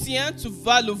tu y tiens, tu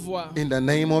vas le voir. In the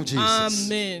name of Jesus.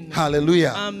 Amen.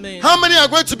 Hallelujah. Amen. How many are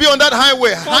going to be on that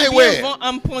highway? Combien Highway. vont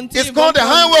emprunter, It's called the vont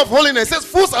highway of holiness. It says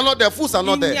fools are not there. Fools are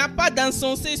not Il n'y there. a pas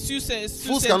d'insensé sur cette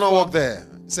Fools cannot voie. walk there.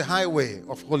 It's a highway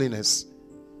of holiness.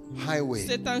 Highway.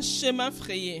 C'est un chemin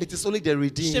frayé. It is only the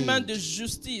Chemin de redeemed.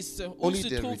 justice où Only se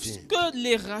the trouvent redeemed. que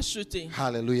les rachetés.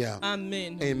 Hallelujah.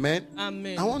 Amen. Amen.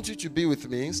 Amen. I want you to be with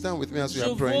me. Stand with me as we Je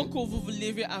are veux praying. que vous vous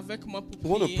levez avec moi We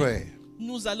pour want to prier. pray.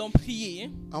 Nous allons prier.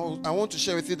 I want to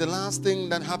share with you the last thing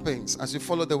that happens as you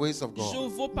follow the ways of Je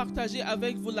God. veux partager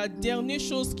avec vous la dernière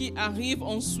chose qui arrive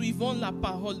en suivant la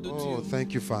parole de Oh, Dieu.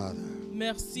 thank you, Father.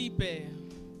 Merci, Père.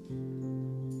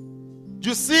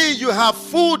 You see, you have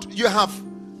food, you have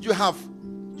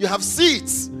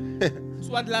seeds,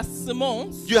 Tu as de la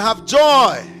semence, you have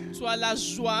joy. tu as la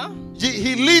joie,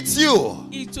 He leads you.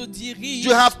 il te dirige,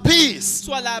 You have peace.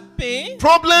 tu as la paix.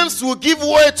 Problems will give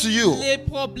way to you. Les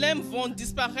problèmes vont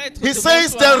disparaître. He devant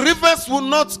says toi. the rivers will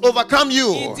not overcome Il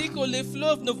you. dit que les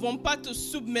fleuves ne vont pas te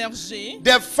submerger.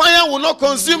 The fire will not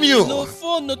consume Le you.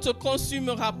 feu ne te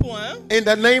consumera point. In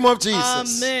the name of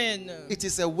Jesus. Amen. It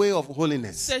is a way of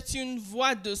holiness. C'est une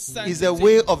voie de It's sainteté. a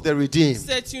way of the redeemed.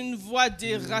 C'est une voie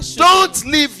des rachetés. Don't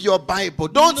leave your Bible.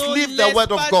 Don't Ne leave the laisse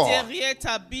word of pas God. derrière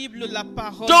ta Bible la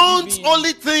parole Don't divine.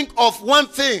 only think of one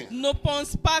thing. Ne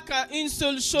pense pas qu'à une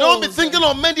seule chose. Don't be thinking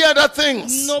of many other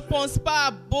things. Ne pense pas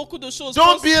à beaucoup de choses.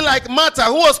 Don't be like Martha,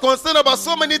 who was concerned about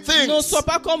so many Ne things. sois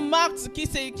pas comme Marthe qui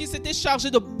s'était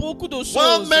chargé de beaucoup de choses.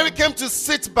 When Mary came to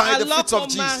sit by the Alors feet of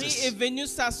que Marie est Jesus, venue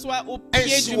s'asseoir au and pied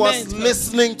she du was maître.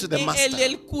 listening to the Et elle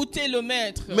master. écoutait le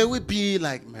maître. May we be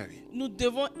like Mary. Nous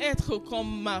devons être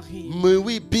comme Marie. May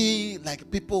we be like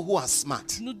people who are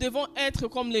smart. Nous devons être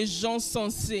comme les gens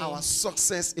sensés. Our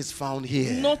success is found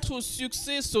here. Notre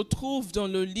succès se trouve dans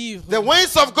le livre. The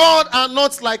ways of God are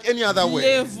not like any other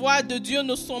Les way. voies de Dieu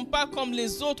ne sont pas comme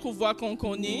les autres voies qu'on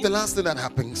connaît. The last thing that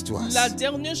happens to us. La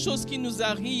dernière chose qui nous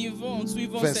arrive en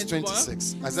suivant Verse cette voie,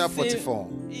 26. Isaiah 44.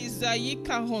 c'est Isaïe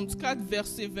 44,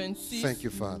 verset 26. Thank you,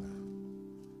 Father.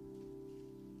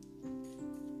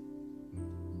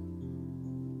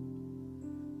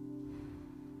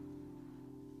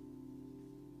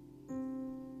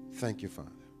 Thank you, Father.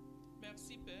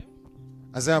 Merci, Père.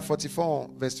 Isaiah 44,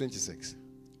 verse 26.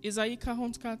 Isaïe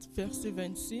 44, verset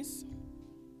 26.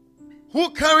 Who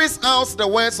carries out the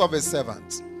words of his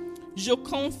servant Je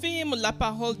confirme la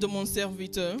parole de mon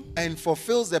serviteur and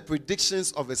fulfills the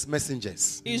predictions of his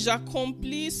messengers. et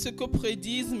j'accomplis ce que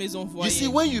prédisent mes You see, envoyés.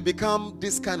 when you become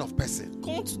this kind of person,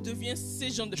 Quand tu deviens ce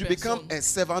genre de you become personne, a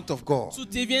servant of God. tu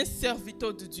deviens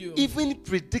serviteur de Dieu. Even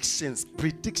predictions,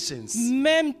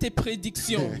 Même tes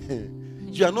prédictions,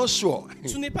 you are not sure.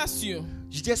 tu n'es pas sûr,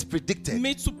 You just predicted.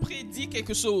 mais tu prédis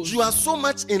quelque chose. You are so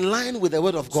much in line with the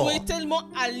word of Tu es God tellement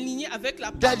aligné avec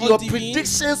la that parole your divine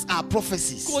predictions are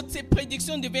prophecies. que tes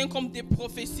prédictions deviennent comme des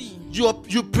prophéties.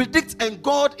 You predict and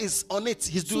God is on it.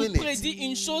 He's Tu doing it. prédis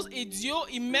une chose et Dieu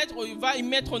il va y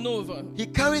mettre en œuvre. He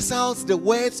carries out the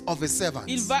words of his servants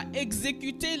Il va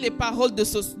exécuter les paroles de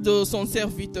son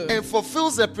serviteur and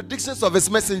fulfills the predictions of his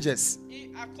messengers. et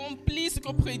accomplit ce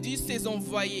que prédisent ses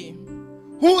envoyés.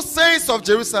 Who says of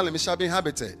Jerusalem, it shall be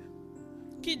inhabited?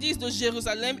 Qui disent de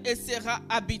Jérusalem, elle sera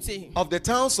habitée. Of the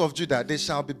towns of Judah, they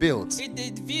shall be built. Et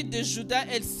des villes de Juda,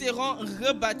 elles seront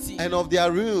rebâties. And of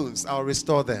their ruins, I'll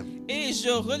restore them. Et je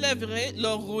relèverai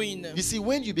leurs ruines. You see,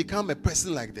 when you become a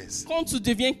person like this, Quand tu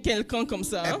deviens quelqu'un comme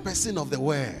ça, a person of the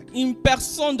word, une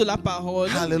personne de la parole,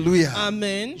 hallelujah,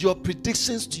 amen, your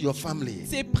predictions to your family,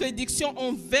 ses prédictions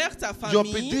envers ta your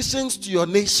famille, predictions to your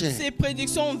nation, ses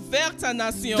prédictions envers ta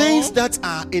nation, things that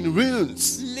are in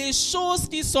ruins, les choses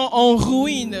qui sont en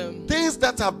ruine, things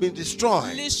that have been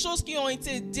destroyed. les choses qui ont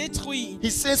été détruites. He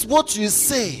says, what you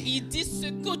say, Il dit ce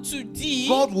que tu dis,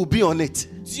 God will be on it.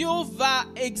 Dieu va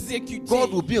exécuter.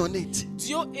 God will be on it.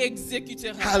 Dieu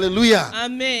exécutera. Hallelujah.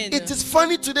 Amen. It is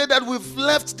funny today that we've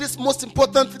left this most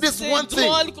important, this C'est one thing,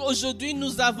 drôle qu'aujourd'hui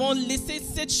nous avons laissé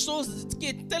cette chose qui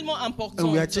est tellement importante.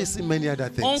 and we are chasing many other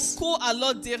On things. court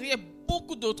alors derrière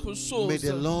beaucoup d'autres choses. May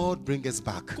the Lord bring us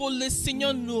back. Que le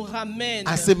Seigneur nous ramène.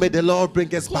 I say, may the Lord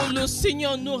bring us Que back. le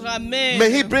Seigneur nous ramène.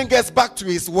 May He bring us back to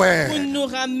His Qu'il word. nous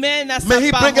ramène à sa May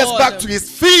He bring us parole. back to His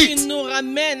Qu'il feet. nous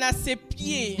ramène à ses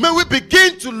pieds. May we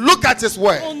begin to look at His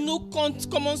word. Quand nous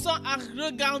commençons à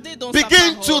regarder dans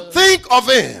Begin sa to parole. think of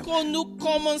Him. Quand nous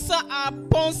commençons à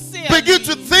penser à Begin lui.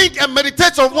 to think and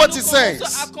meditate on Quand what nous He commençons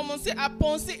says. à commencer à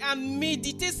penser, à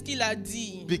méditer ce qu'il a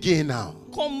dit. Begin now.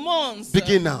 Commence.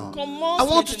 Begin now. Commence I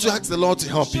want you to maintenant. ask the Lord to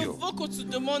help Je you. veux que tu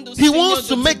demandes au He Seigneur wants de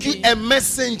to make you t'aider. a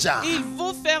messenger. Il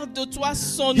veut faire de toi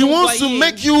son He wants to envoyé.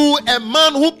 make you a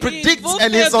man who predicts Il veut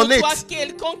and faire is on de toi it.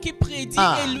 quelqu'un qui prédit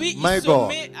Ah, et lui my il se God.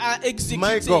 met à exécuter.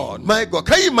 My God.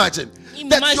 Can you imagine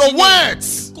that your Imaginez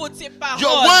words, côté parole,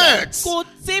 your words,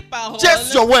 côté parole,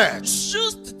 just your words,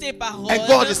 juste tes paroles, and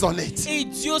God is on it. et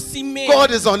Dieu s'y met. God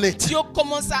is on it. Dieu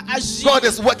commence à agir. God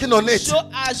is working on it. Dieu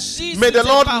agit May sur the tes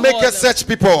Lord paroles. make us such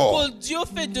people. Que Dieu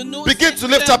fait de nous Begin ces to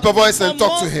lift frères. up your voice and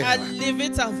talk to Commence Him. à lever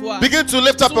ta voix. Begin to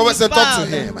lift up your voice and talk to Parle.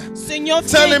 Him. Seigneur,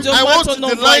 Tell fais Him, de I moi want ton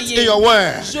to delight envoyé. in your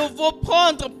word. Je veux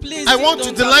prendre plaisir I want dans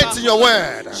to ta delight in your parole.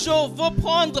 word. Je veux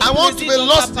prendre I want to plaisir be dans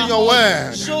lost ta in your parole.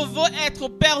 word. Je veux être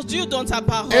perdu dans ta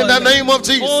parole. In the name of Au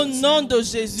Jesus. nom de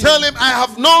Jésus. Tell Him, I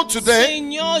have known today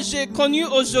Seigneur, j'ai connu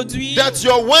aujourd'hui that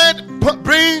your word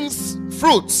brings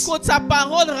fruits. que ta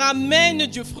parole ramène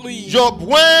du fruit. Your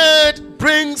word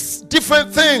brings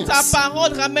different things. Ta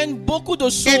parole ramène beaucoup de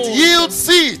choses. It yields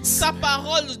seeds. Ta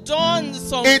parole donne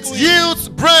son It fruit. yields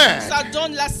bread. Ça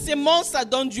donne la sémence, ça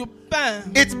donne du pain.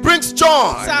 It brings joy.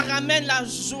 Ça ramène la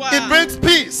joie. It brings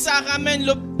peace. Ça ramène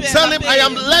le pain. Tell Him, I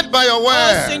am led by your Oh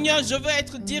word. Seigneur, je veux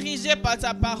être dirigé par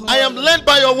ta parole. I am led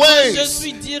by your Je ways.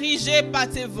 suis dirigé par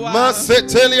tes voies. Ma Oh Seigneur,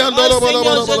 je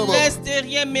Seigneur, laisse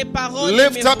derrière mes paroles. et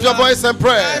lift mes up your voix. voice and Ah,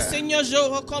 pray. Seigneur, je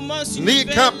recommence une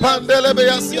Lika nouvelle,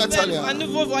 pandelebeyasiatalia. un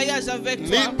nouveau voyage avec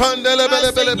toi. Li Ah,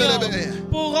 pandelebelebelebele. Seigneur,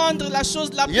 pour rendre la chose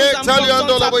la plus Ye importante ta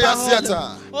taliandoloboyasiata. parole.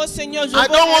 Oh Seigneur, je I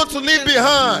don't want veux to être leave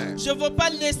quelqu'un- behind Je veux pas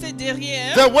laisser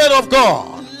derrière the word of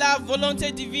God. la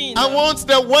volonté divine. I want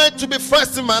the word to be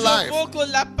first in my Je life. veux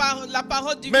que la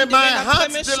parole divine May devienne my la heart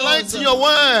première delight chose. in your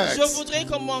Je words. voudrais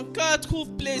que mon cœur trouve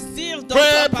plaisir dans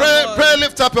Pray, ta pray, parole. pray,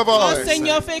 lift up your Oh voice.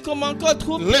 Seigneur, fais que mon cœur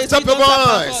trouve Lift plaisir up your dans ta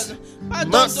voice. parole. pas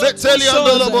dans d'autres choses.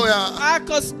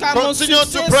 Car mon succès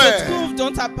se trouve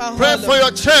dans ta parole. Pray for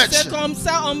your church. C'est comme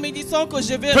ça en méditant que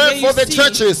je vais Pray for the réussir.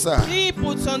 churches. Prie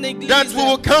pour ton église. That we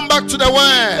will come back to the Que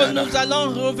word. nous allons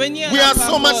revenir à We la are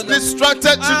so much parole.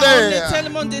 distracted On today. est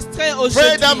tellement distraits Pray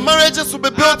aujourd'hui. that marriages will be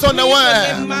built on the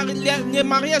word. Les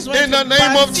mariages vont In être the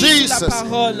name of bâtis sur Jesus. la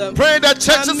parole. Pray that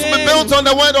churches will be Amen. built on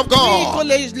the word of Prie God. que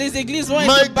les églises vont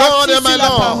My être God bâties and my sur la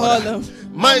Lord. parole.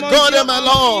 My Oh mon God Dieu, and my on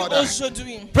Lord. prie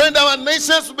aujourd'hui. Pray that our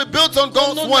nations will be built on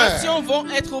God's Nos word. nations vont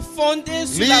être fondées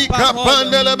sur la Lika parole.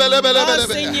 pandelebelebelebele.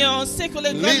 Oh Seigneur, on sait que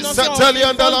les grandes Lisa nations sont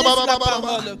talianda fondées la sur la ba ba ba ba.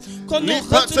 parole. Qu'on nous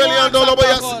Lika retenons à talianda ta la ba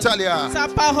ya parole. sitalia. Ta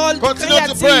parole Continue to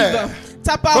créative. pray.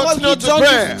 Ta parole Continue qui to donne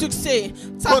pray. du succès.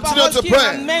 Ta Continue parole to qui pray.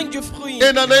 amène du fruit.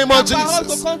 In the name of Ta parole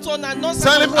que Jesus. quand on annonce,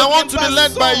 Tell ça him, ne I want revient to pas be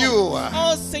led by sans. you.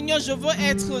 Oh Seigneur, je veux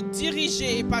être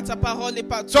dirigé par ta parole et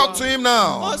par toi. Talk to him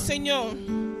now. Oh Seigneur,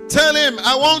 Tell him,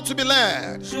 I want to be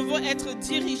led. je veux être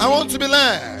dirigé. I want to be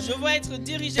led. Je veux être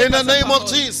dirigé In par the ta name parole. of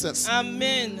Jesus.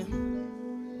 Amen.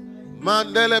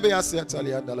 Mandelebe asia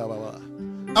talianda la ba ba.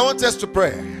 I want us to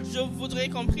pray. Je voudrais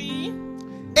qu'on prie.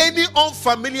 Any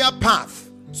unfamiliar path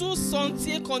Tout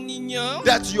sentier qu'on ignore,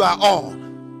 that you are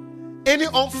on, any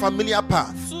unfamiliar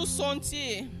path, tout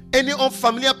sentier any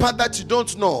unfamiliar path that you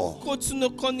don't know, que tu ne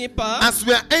connais pas, as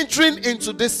we are entering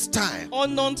into this time,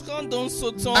 en entrant dans ce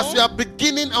temps, as we are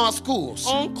beginning our schools,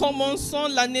 en commençant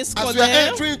l'année as we are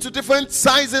scolaire, entering into different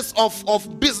sizes of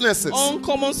businesses, en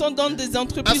commençant dans des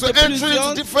entreprises as we de are entering plusieurs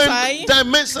into different tailles,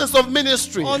 dimensions of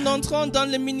ministry, en entrant dans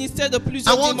le ministère de I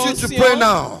plusieurs want you to dimensions, pray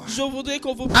now. je voudrais que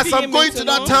vous As priez I'm going to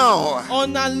that maintenant, town,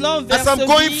 en allant vers as I'm ce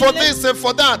going for ville, this and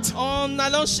for that, en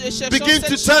allant chercher begin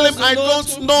to cette tell him, chose I ou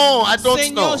l'autre. don't know, I don't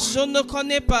Seigneur, know. je ne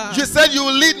connais pas. You said you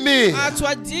will lead me. Ah, tu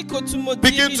as dit que tu me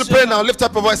Begin to dirigeras. pray now. Lift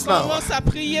up your voice now. Commence à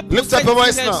prier pour Lift up cette your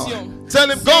voice now. direction. Tell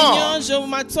him, Seigneur, God, je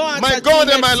m'attends à my ta God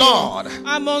and my direction. Lord,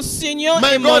 À mon Seigneur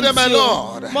my et mon God and my Dieu.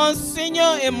 Lord, Mon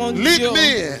Seigneur et mon lead Dieu.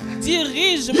 me. You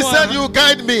Dirige-moi. said you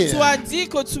guide me. Tu as dit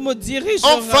que tu me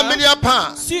dirigeras Unfamiliar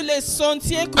path. sur les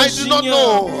sentiers que I do not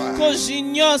j'ignore. know. Que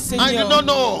j'ignore, Seigneur. I do not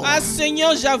know. Ah,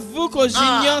 Seigneur, j'avoue que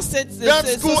j'ignore That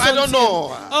school, I don't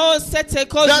know. Oh, cette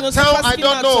école, That je ne sais town, pas ce I qui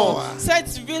don't m'attend. know. Cette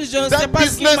ville, je ne That sais pas ce qui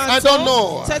business, I don't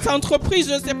know. m'attend. Cette entreprise,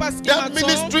 je ne sais pas ce qui That m'attend.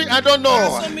 ministry, I don't Ah,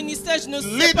 know. ce ministère, je ne sais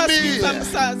Lead pas ce qui me.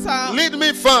 ça. Lead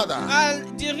me, Father. Ah,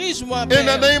 dirige-moi, In the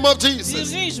Père. name of Jesus.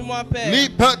 Dirige-moi, Père.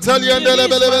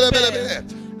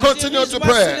 Continue to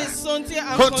pray.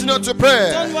 Continue to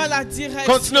pray. Donne-moi la direction.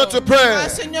 Continue to pray. Ah,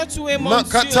 Seigneur, tu es mon Dieu.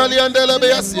 Makataliandela Je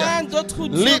beyasia. n'ai point d'autre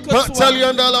Dieu que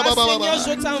Lipataliandala toi. Ah, baba Seigneur, baba.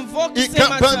 je t'invoque ce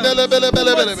Ikapandele matin bele bele pour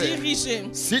bele me bele. diriger, pour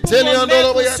me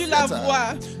Siteliandolo mettre sur la beyasiata.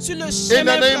 voie, sur le In chemin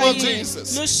the name of païen,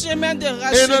 Jesus. le chemin de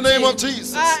In the name of racheter.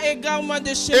 Jesus. Ah, égare-moi de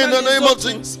In chemin the des name of autres,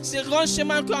 Jesus. des grands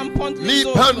chemins qu'empruntent les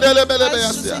Lipandele autres. bele Ah,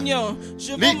 beyasia. Seigneur,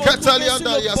 je veux me trouver sur Likatalianda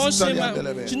le bon chemin.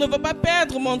 yasitaliandele be. Je ne veux pas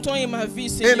perdre mon temps et ma vie, In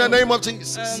Seigneur. the name of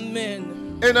Jesus. Amen.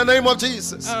 In the name of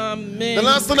Jesus. Amen. The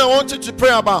last thing I want you to pray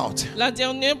about, La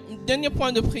dernier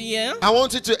point de prière. I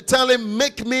want you to tell him,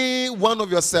 make me one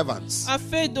of your servants. A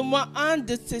fait de moi un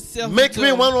de tes serviteurs. Make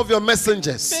me one of your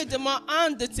messengers. Fais de moi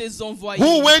un de tes envoyés.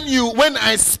 Who, when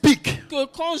I speak, Que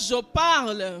quand je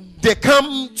parle, they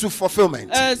come to fulfillment.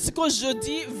 ce que je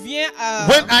dis vient à...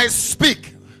 When I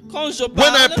speak, Quand je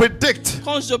when I parle, predict,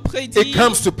 quand je prédis, it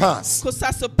comes to pass. que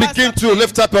ça se passe. Begin to après.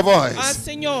 lift up your Ah, voice.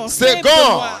 Seigneur, Say, fais de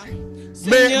moi. God,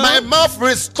 may my Seigneur, mouth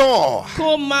restore.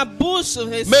 que ma bouche May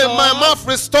my restaure. mouth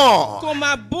restore. Que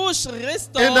ma bouche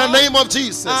restaure. In the name of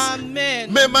Jesus.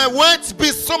 Amen. May my words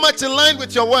be so much in line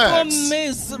with your Que words.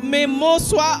 mes mots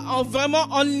soient vraiment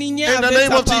en ligne In the avec name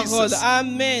ta of parole. Jesus.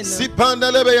 Amen.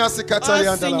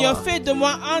 Ah, Seigneur, fais de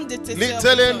moi un de tes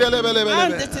serviteurs, un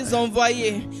de tes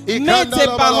envoyés. Mets tes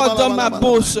paroles dans ma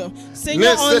bouche.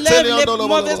 Seigneur, enlève les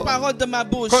mauvaises paroles de ma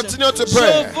bouche. Continue to Je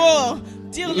pray. veux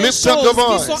dire les Lift up choses your qui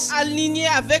voice. sont alignées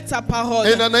avec ta parole.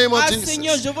 In the name of Ah, Jesus.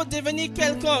 Seigneur, je veux devenir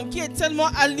quelqu'un qui est tellement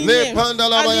aligné,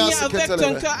 aligné avec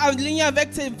ton cœur, aligné avec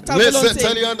ta volonté,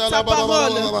 ta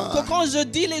parole, que quand je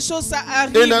dis les choses, ça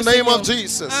arrive. In the name Seigneur. of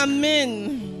Jesus.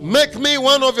 Amen. Make me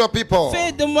one of your people.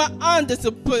 Fais de moi un de ce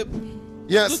peuple,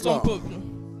 de Yes, ton Lord. peuple.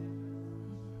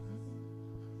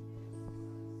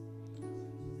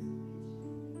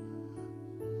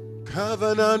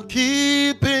 Covenant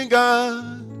keeping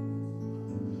God,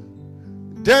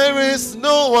 there is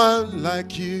no one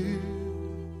like you.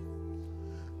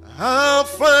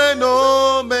 Alpha and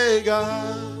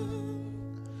Omega,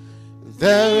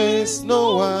 there is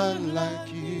no one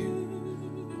like you.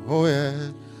 Oh yeah,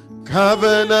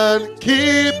 covenant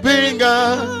keeping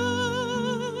God,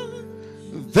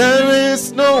 there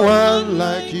is no one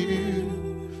like you.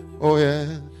 Oh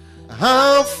yeah,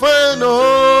 Alpha and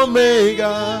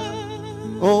Omega.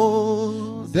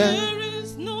 Oh, there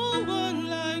is no one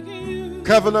like you.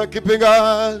 Covenant keeping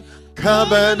God.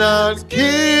 Covenant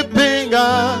keeping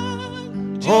God.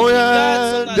 Oh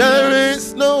yeah, there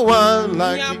is no one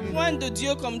like you. Il n'y a point de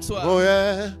Dieu comme toi. Oh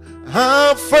yeah,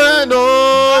 Alpha and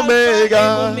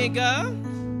Omega.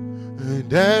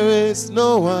 There is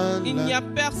no one. Il n'y a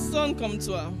personne comme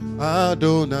toi.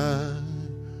 Adonai,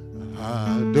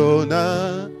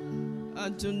 Adonai,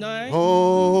 Adonai.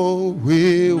 Oh,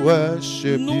 we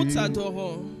worship you. Nous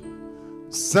t'adorons.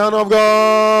 Son of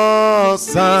God,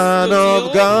 Son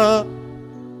of God.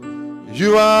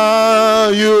 You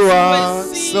are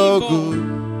so good.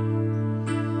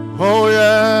 Oh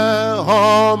yeah,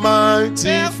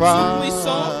 Almighty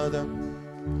Father.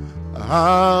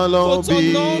 Hallowed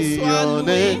be your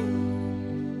name.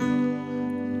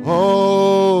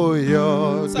 Oh,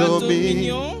 your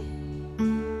dominion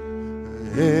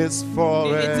is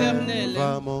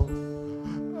forevermore.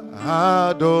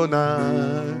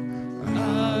 Adonai,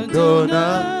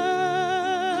 Adonai.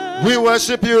 We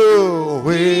worship you.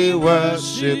 We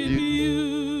worship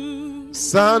you.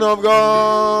 Son of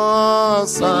God,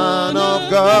 Son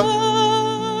of God.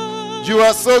 You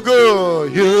are so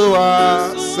good. You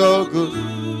are so good.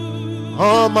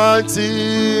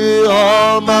 Almighty,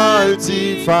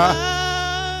 Almighty Father.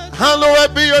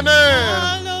 Hallowed be your name.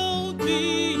 Hallowed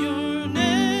be your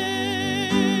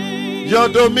name. Your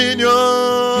dominion.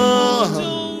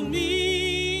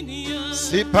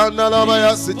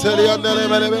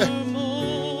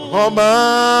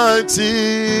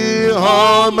 Almighty,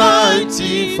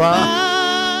 Almighty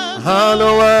Father,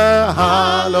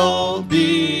 hallowed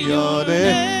be your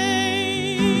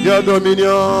name. Your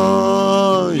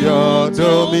dominion, your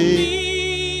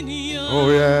dominion. Oh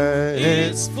yeah,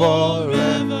 it's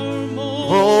forevermore.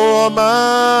 Oh,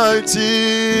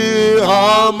 Almighty,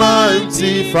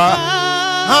 Almighty Father,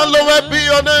 hallowed be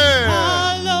your name.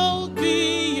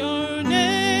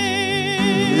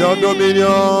 Your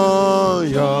dominion,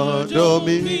 your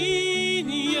dominion.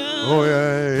 Oh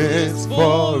yeah, it's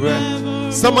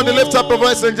forever. Somebody lift up a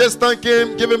voice and just thank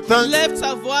him, give him thanks. Lève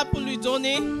ta voix pour lui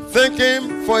donner. Thank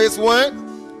him for his word.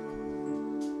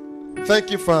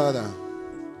 Thank you, Father.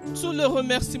 Tout le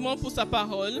remerciement pour sa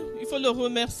parole, il faut le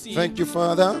remercier. Thank you,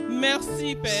 Father.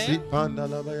 Merci, Père.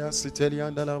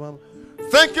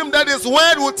 Thank him that his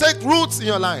word will take roots in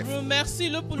your life.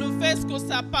 Remercie-le pour le fait que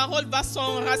sa parole va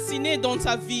s'enraciner dans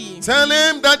ta vie. Tell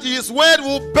him that his word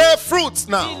will bear fruits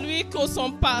now. Dis-lui que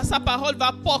sa parole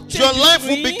va porter your du life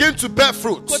fruit, will begin to bear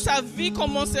fruits. que ta vie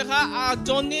commencera à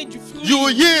donner du fruit. You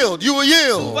will yield. You will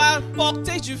yield. Tu vas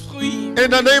porter du fruit. In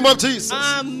the name of Jesus.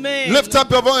 Amen. Lift up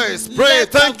your voice. Pray.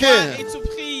 Thank him.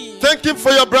 Thank him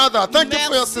for your brother. Thank him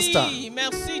for your sister.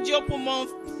 Merci Dieu pour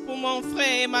mon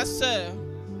frère et ma soeur.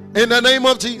 In the name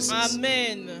of Jesus.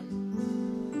 Amen.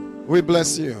 We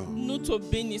bless you. Nous te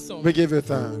bénissons. We give you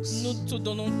thanks. Nous te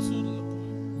donnons tout.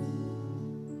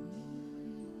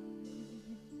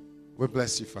 We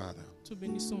bless you, Father. Te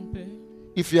bénissons, Père.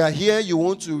 If you are here, you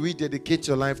want to rededicate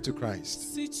your life to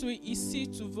Christ. Si tu es ici,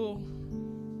 tu veux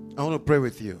I want to pray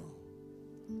with you.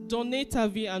 donner ta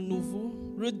vie à nouveau,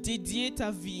 redédier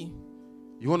ta vie.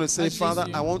 You want to say, Father,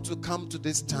 Jésus. I want to come to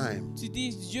this time Tu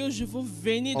dis, Dieu, je veux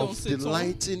venir dans of ce temps.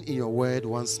 delighting in your word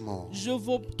once more. Je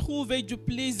veux trouver du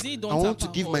plaisir dans I ta want to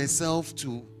parole. give myself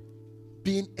to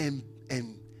being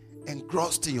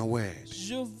engrossed in your word.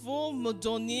 Je veux me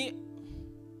donner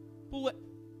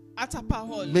à ta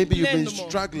parole. Maybe you've been pleinement.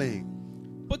 struggling.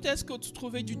 Peut-être que tu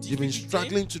trouvais du You've been difficulté.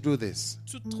 struggling to do this.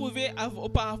 Tu trouvais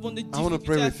auparavant des wanna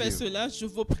pray difficultés à with faire you. cela. Je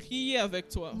veux prier avec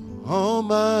toi.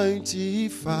 Almighty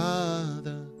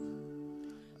Father,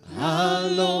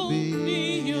 hallowed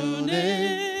be your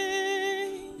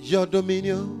name. Your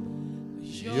dominion,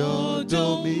 Your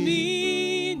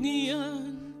dominion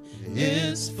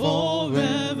is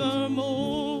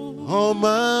forevermore.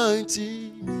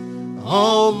 Almighty,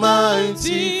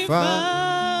 Almighty Father.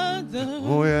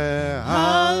 Oh yeah,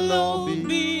 hallowed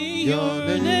be your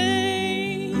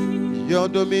name. Your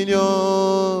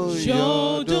dominion,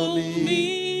 Your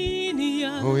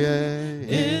dominion oh yeah,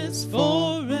 is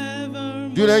forevermore.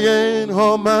 do it again,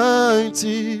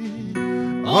 Almighty,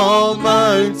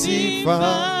 Almighty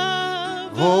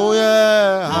Father. Oh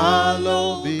yeah,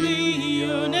 hallowed be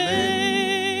your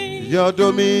name. Your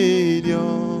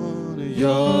dominion, Your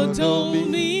your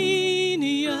dominion dominion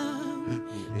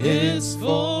is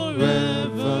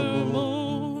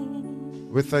forevermore.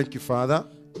 We thank you, Father,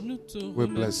 Nous te We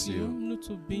bless you. remercions, nous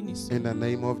te bénissons. in the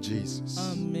name of Jesus.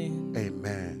 Amen.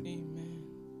 Amen. Amen.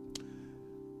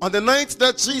 On the night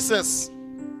that Jesus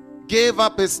gave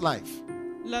up his life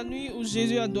La nuit où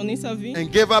Jésus a donné sa vie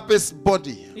and gave up his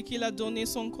body, et qu'il a donné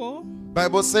son corps,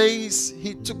 Bible says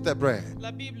he took the bread.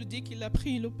 La Bible dit qu'il a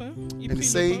pris le pain. And it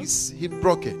says he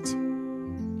broke it.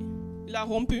 Il a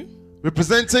rompu.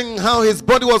 Representing how his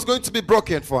body was going to be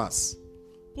broken for us.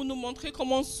 Pour nous montrer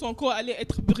comment son corps allait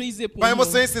être brisé pour Bible nous.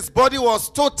 says his body was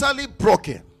totally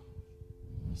broken.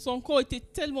 Son corps était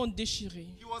tellement déchiré.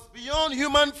 He was beyond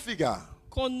human figure.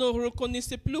 Qu'on ne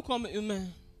reconnaissait plus comme humain.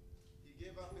 He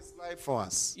gave up his life for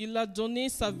us. Il a donné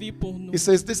sa vie pour nous. He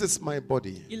says, "This is my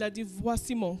body. Il a dit,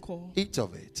 voici mon corps. Eat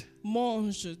of it."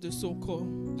 Mange de son corps.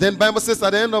 Then Bible says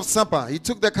at the end of supper, he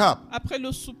took the cup. Après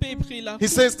le souper, il prit la coupe. He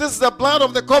says, "This is the blood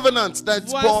of the covenant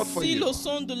that's poured for Voici you." le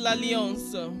sang de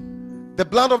l'alliance. The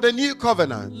blood of the new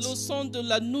covenant. Le sang de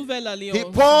la nouvelle alliance. He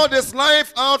poured his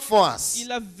life out for us.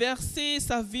 Il a versé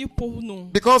sa vie pour nous.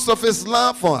 Because of his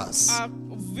love for us. A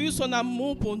vu son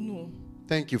amour pour nous.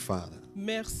 Thank you, Father.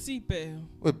 Merci, Père.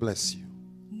 We bless you.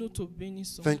 Nous te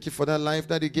bénissons. Thank you for that life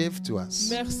that you gave to us.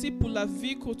 Merci pour la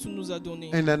vie que tu nous as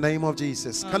donnée. In the name of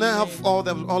Jesus. Can I Amen. have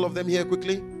all of them here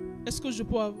quickly? Est-ce que je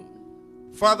peux avoir...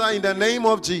 Father, in the name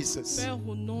of Jesus, Père,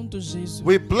 au nom de Jésus,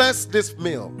 we bless this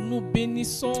meal. nous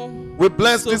bénissons We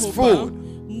bless ce this repas. food.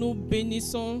 Nous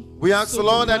bénissons We ask, ce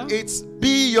Lord, repas. that it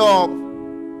be your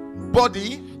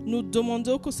body, Nous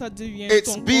demandons que ça devienne it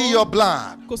ton be your corps,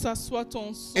 blood. que ça soit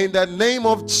ton sang. In the name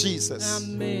of Jesus.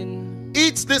 Amen.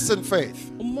 Eat this in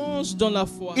faith. Mange dans la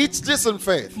foi. Eat this in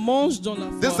faith. Mange dans la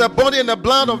This is the foi. body and the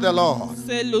blood of the Lord.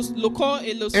 C'est le corps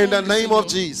et le sang In the du name of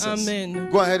Seigneur. Jesus. Amen.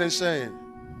 Go ahead and share it.